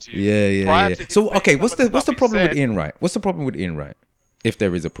I'm saying to you? Yeah. So, okay, what's the problem with Ian Wright? What's the problem with Ian Wright? If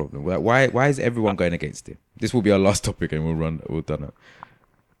there is a problem, why is everyone going against him? This will be our last topic, and we'll done it.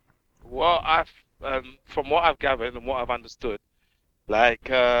 Well, from what I've gathered and what I've understood, like,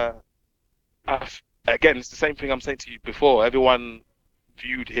 again, it's the same thing I'm saying to you before. Everyone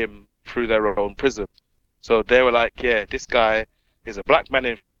viewed him through their own prism. So they were like, yeah, this guy is a black man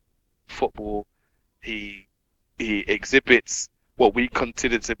in football. He exhibits what we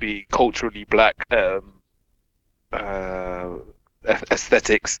consider to be culturally black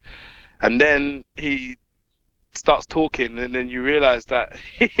aesthetics. And then he starts talking, and then you realize that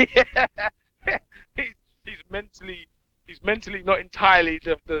he's mentally not entirely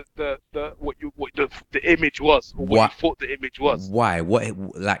the image was, or what you thought the image was. Why?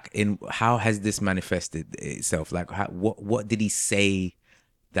 How has this manifested itself? Like, what did he say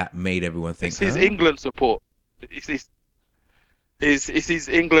that made everyone think? It's his England support. It's his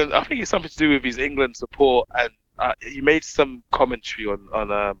England. I think it's something to do with his England support, and he made some commentary on.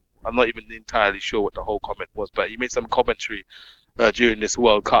 I'm not even entirely sure what the whole comment was, but he made some commentary during this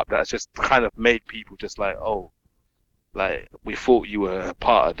World Cup that's just kind of made people just like, oh. Like, we thought you were a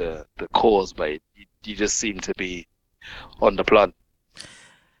part of the cause, but you just seem to be on the blunt.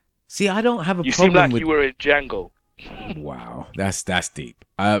 See, I don't have a problem with... You seem like you were in Django. Wow, that's deep.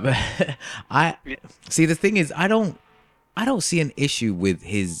 See, the thing is, I don't see an issue with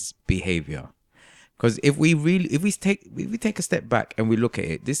his behavior, because if we take a step back and we look at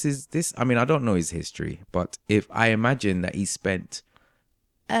it, I mean, I don't know his history, but if I imagine that he spent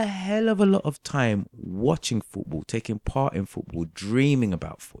a hell of a lot of time watching football, taking part in football, dreaming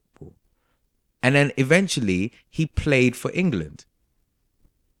about football, and then eventually he played for England,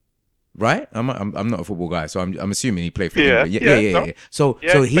 right? I'm not a football guy, so I'm assuming he played for England. Yeah. So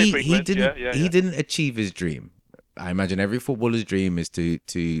he didn't achieve his dream. I imagine every footballer's dream is to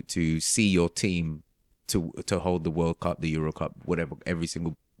see your team to hold the World Cup, the Euro Cup, whatever, every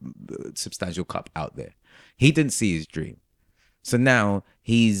single substantial cup out there. He didn't see his dream. So now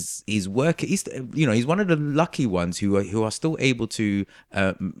he's working. He's one of the lucky ones who are still able to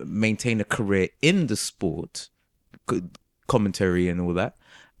maintain a career in the sport, commentary and all that.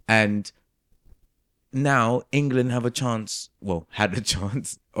 And now England had a chance of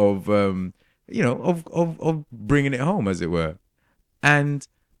of bringing it home, as it were. And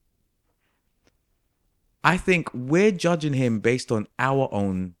I think we're judging him based on our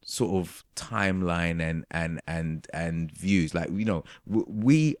own sort of timeline and views. Like,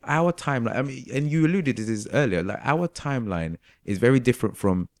 our timeline, I mean, and you alluded to this earlier, like our timeline is very different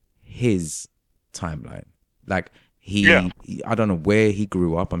from his timeline. Like I don't know where he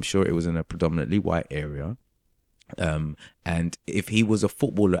grew up. I'm sure it was in a predominantly white area. And if he was a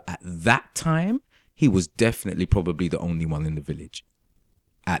footballer at that time, he was definitely probably the only one in the village.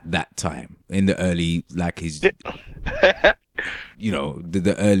 At that time, in the early, like his, the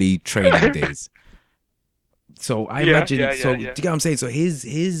early training days. So I imagine. Do you get what I'm saying? So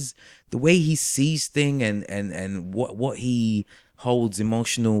his the way he sees things and what he holds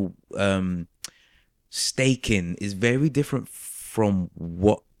emotional stake in is very different from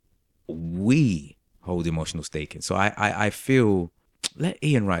what we hold emotional stake in. So I feel, let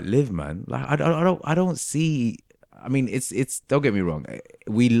Ian Wright live, man. Like I don't see. I mean, it's. Don't get me wrong.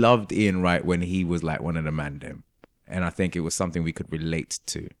 We loved Ian Wright when he was like one of the man them, and I think it was something we could relate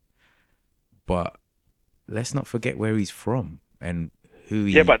to. But let's not forget where he's from and who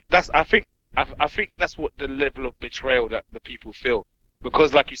he. Yeah, but that's I think that's what the level of betrayal that the people feel,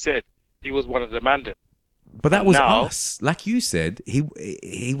 because like you said, he was one of the man them. But that was Now- us. Like you said,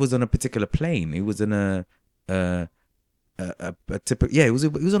 he was on a particular plane. He was in a typical, yeah, he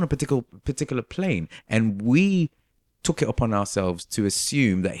was on a particular plane, and we took it upon ourselves to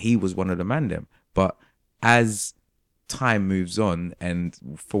assume that he was one of the mandem. But as time moves on, and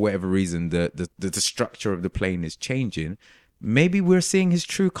for whatever reason the structure of the plane is changing, maybe we're seeing his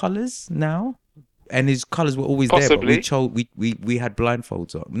true colors now. And his colors were always there, but we had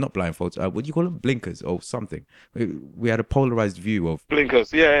blindfolds on, not blindfolds. What do you call them? Blinkers or something. We had a polarized view of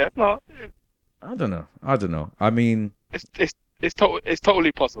Blinkers. Yeah. No, I don't know. I mean, it's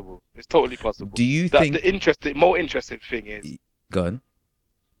totally possible. It's totally possible. do you That think? the more interesting thing is Go on.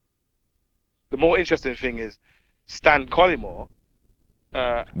 the more interesting thing is Stan Collymore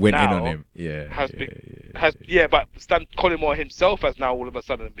Went in now on him. Yeah. but Stan Collymore himself has now all of a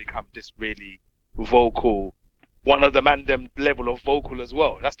sudden become this really vocal, one of the mandem level of vocal as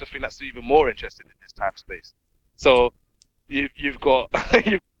well. That's the thing that's even more interesting in this time space. So you've got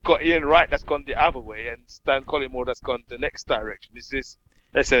Ian Wright that's gone the other way, and Stan Collymore that's gone the next direction.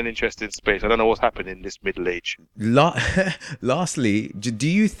 That's an interesting space. I don't know what's happening in this middle age. Lastly, do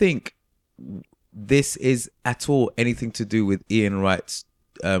you think this is at all anything to do with Ian Wright's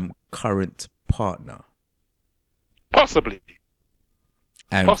current partner? Possibly.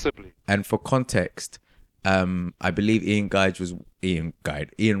 And for context, I believe Ian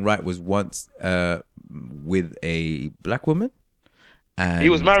Wright was once with a black woman. And He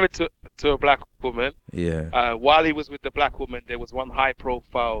was married to a black woman. Yeah. While he was with the black woman, there was one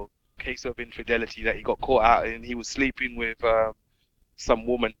high-profile case of infidelity that he got caught out in. He was sleeping with some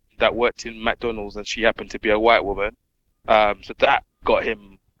woman that worked in McDonald's, and she happened to be a white woman. So that got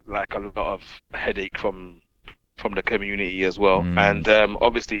him like a lot of headache from the community as well. And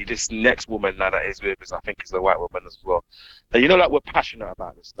obviously this next woman now that he's with I think is a white woman as well. And like we're passionate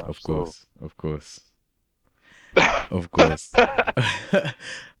about this stuff. Of course.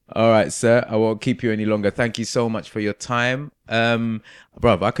 All right, sir. I won't keep you any longer. Thank you so much for your time. Bruv,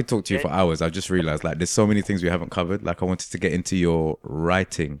 I could talk to you for hours. I've just realized like there's so many things we haven't covered. Like I wanted to get into your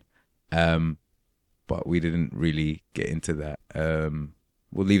writing, but we didn't really get into that.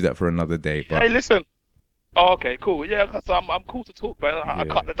 We'll leave that for another day. But Hey, listen. Oh, okay, cool. Yeah, so I'm cool to talk, man. I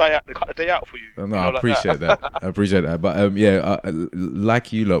cut the day out for you. No, I appreciate that. I appreciate that. But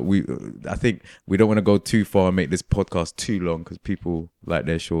like you lot, I think we don't want to go too far and make this podcast too long because people like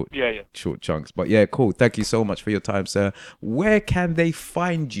their short chunks. But yeah, cool. Thank you so much for your time, sir. Where can they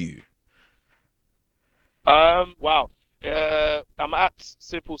find you? Wow. I'm at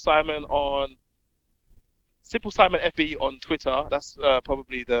Simple Simon FE on Twitter. That's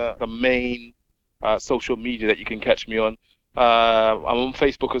probably the main social media that you can catch me on. I'm on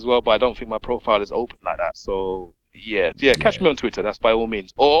Facebook as well, but I don't think my profile is open like that. So yeah, catch me on Twitter. That's by all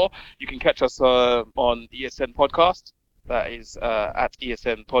means. Or you can catch us on ESN Podcast. That is at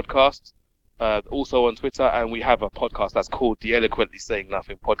ESN Podcast. Also on Twitter, and we have a podcast that's called the Eloquently Saying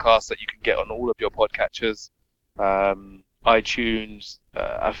Nothing Podcast that you can get on all of your podcatchers, iTunes.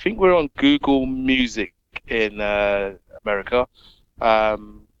 I think we're on Google Music in America.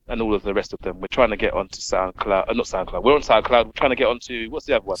 And all of the rest of them. We're trying to get onto SoundCloud. Not SoundCloud. We're on SoundCloud. We're trying to get onto, what's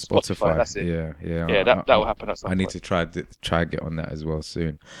the other one? Spotify. That's it. Yeah. That will happen at some point. I need to try get on that as well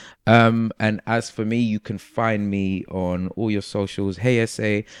soon. And as for me, you can find me on all your socials. Hey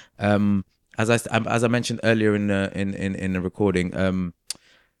SA. As I mentioned earlier in the recording,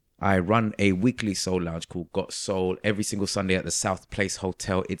 I run a weekly soul lounge called Got Soul every single Sunday at the South Place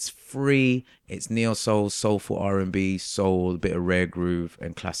Hotel. It's free. It's neo soul, soulful R&B, soul, a bit of rare groove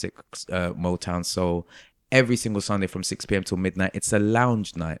and classic Motown soul. Every single Sunday from 6 p.m. till midnight. It's a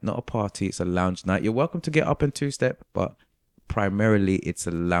lounge night, not a party. It's a lounge night. You're welcome to get up and two-step, but primarily it's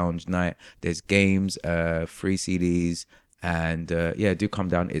a lounge night. There's games, free CDs. And do come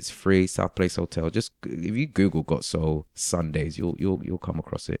down. It's free. South Place Hotel. Just if you Google Got Soul Sundays, you'll come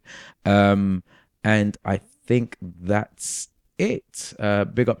across it. And I think that's it.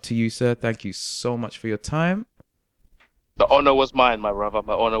 Big up to you, sir. Thank you so much for your time. The honor was mine, my brother.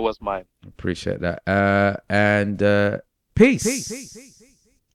 My honor was mine. Appreciate that. And peace.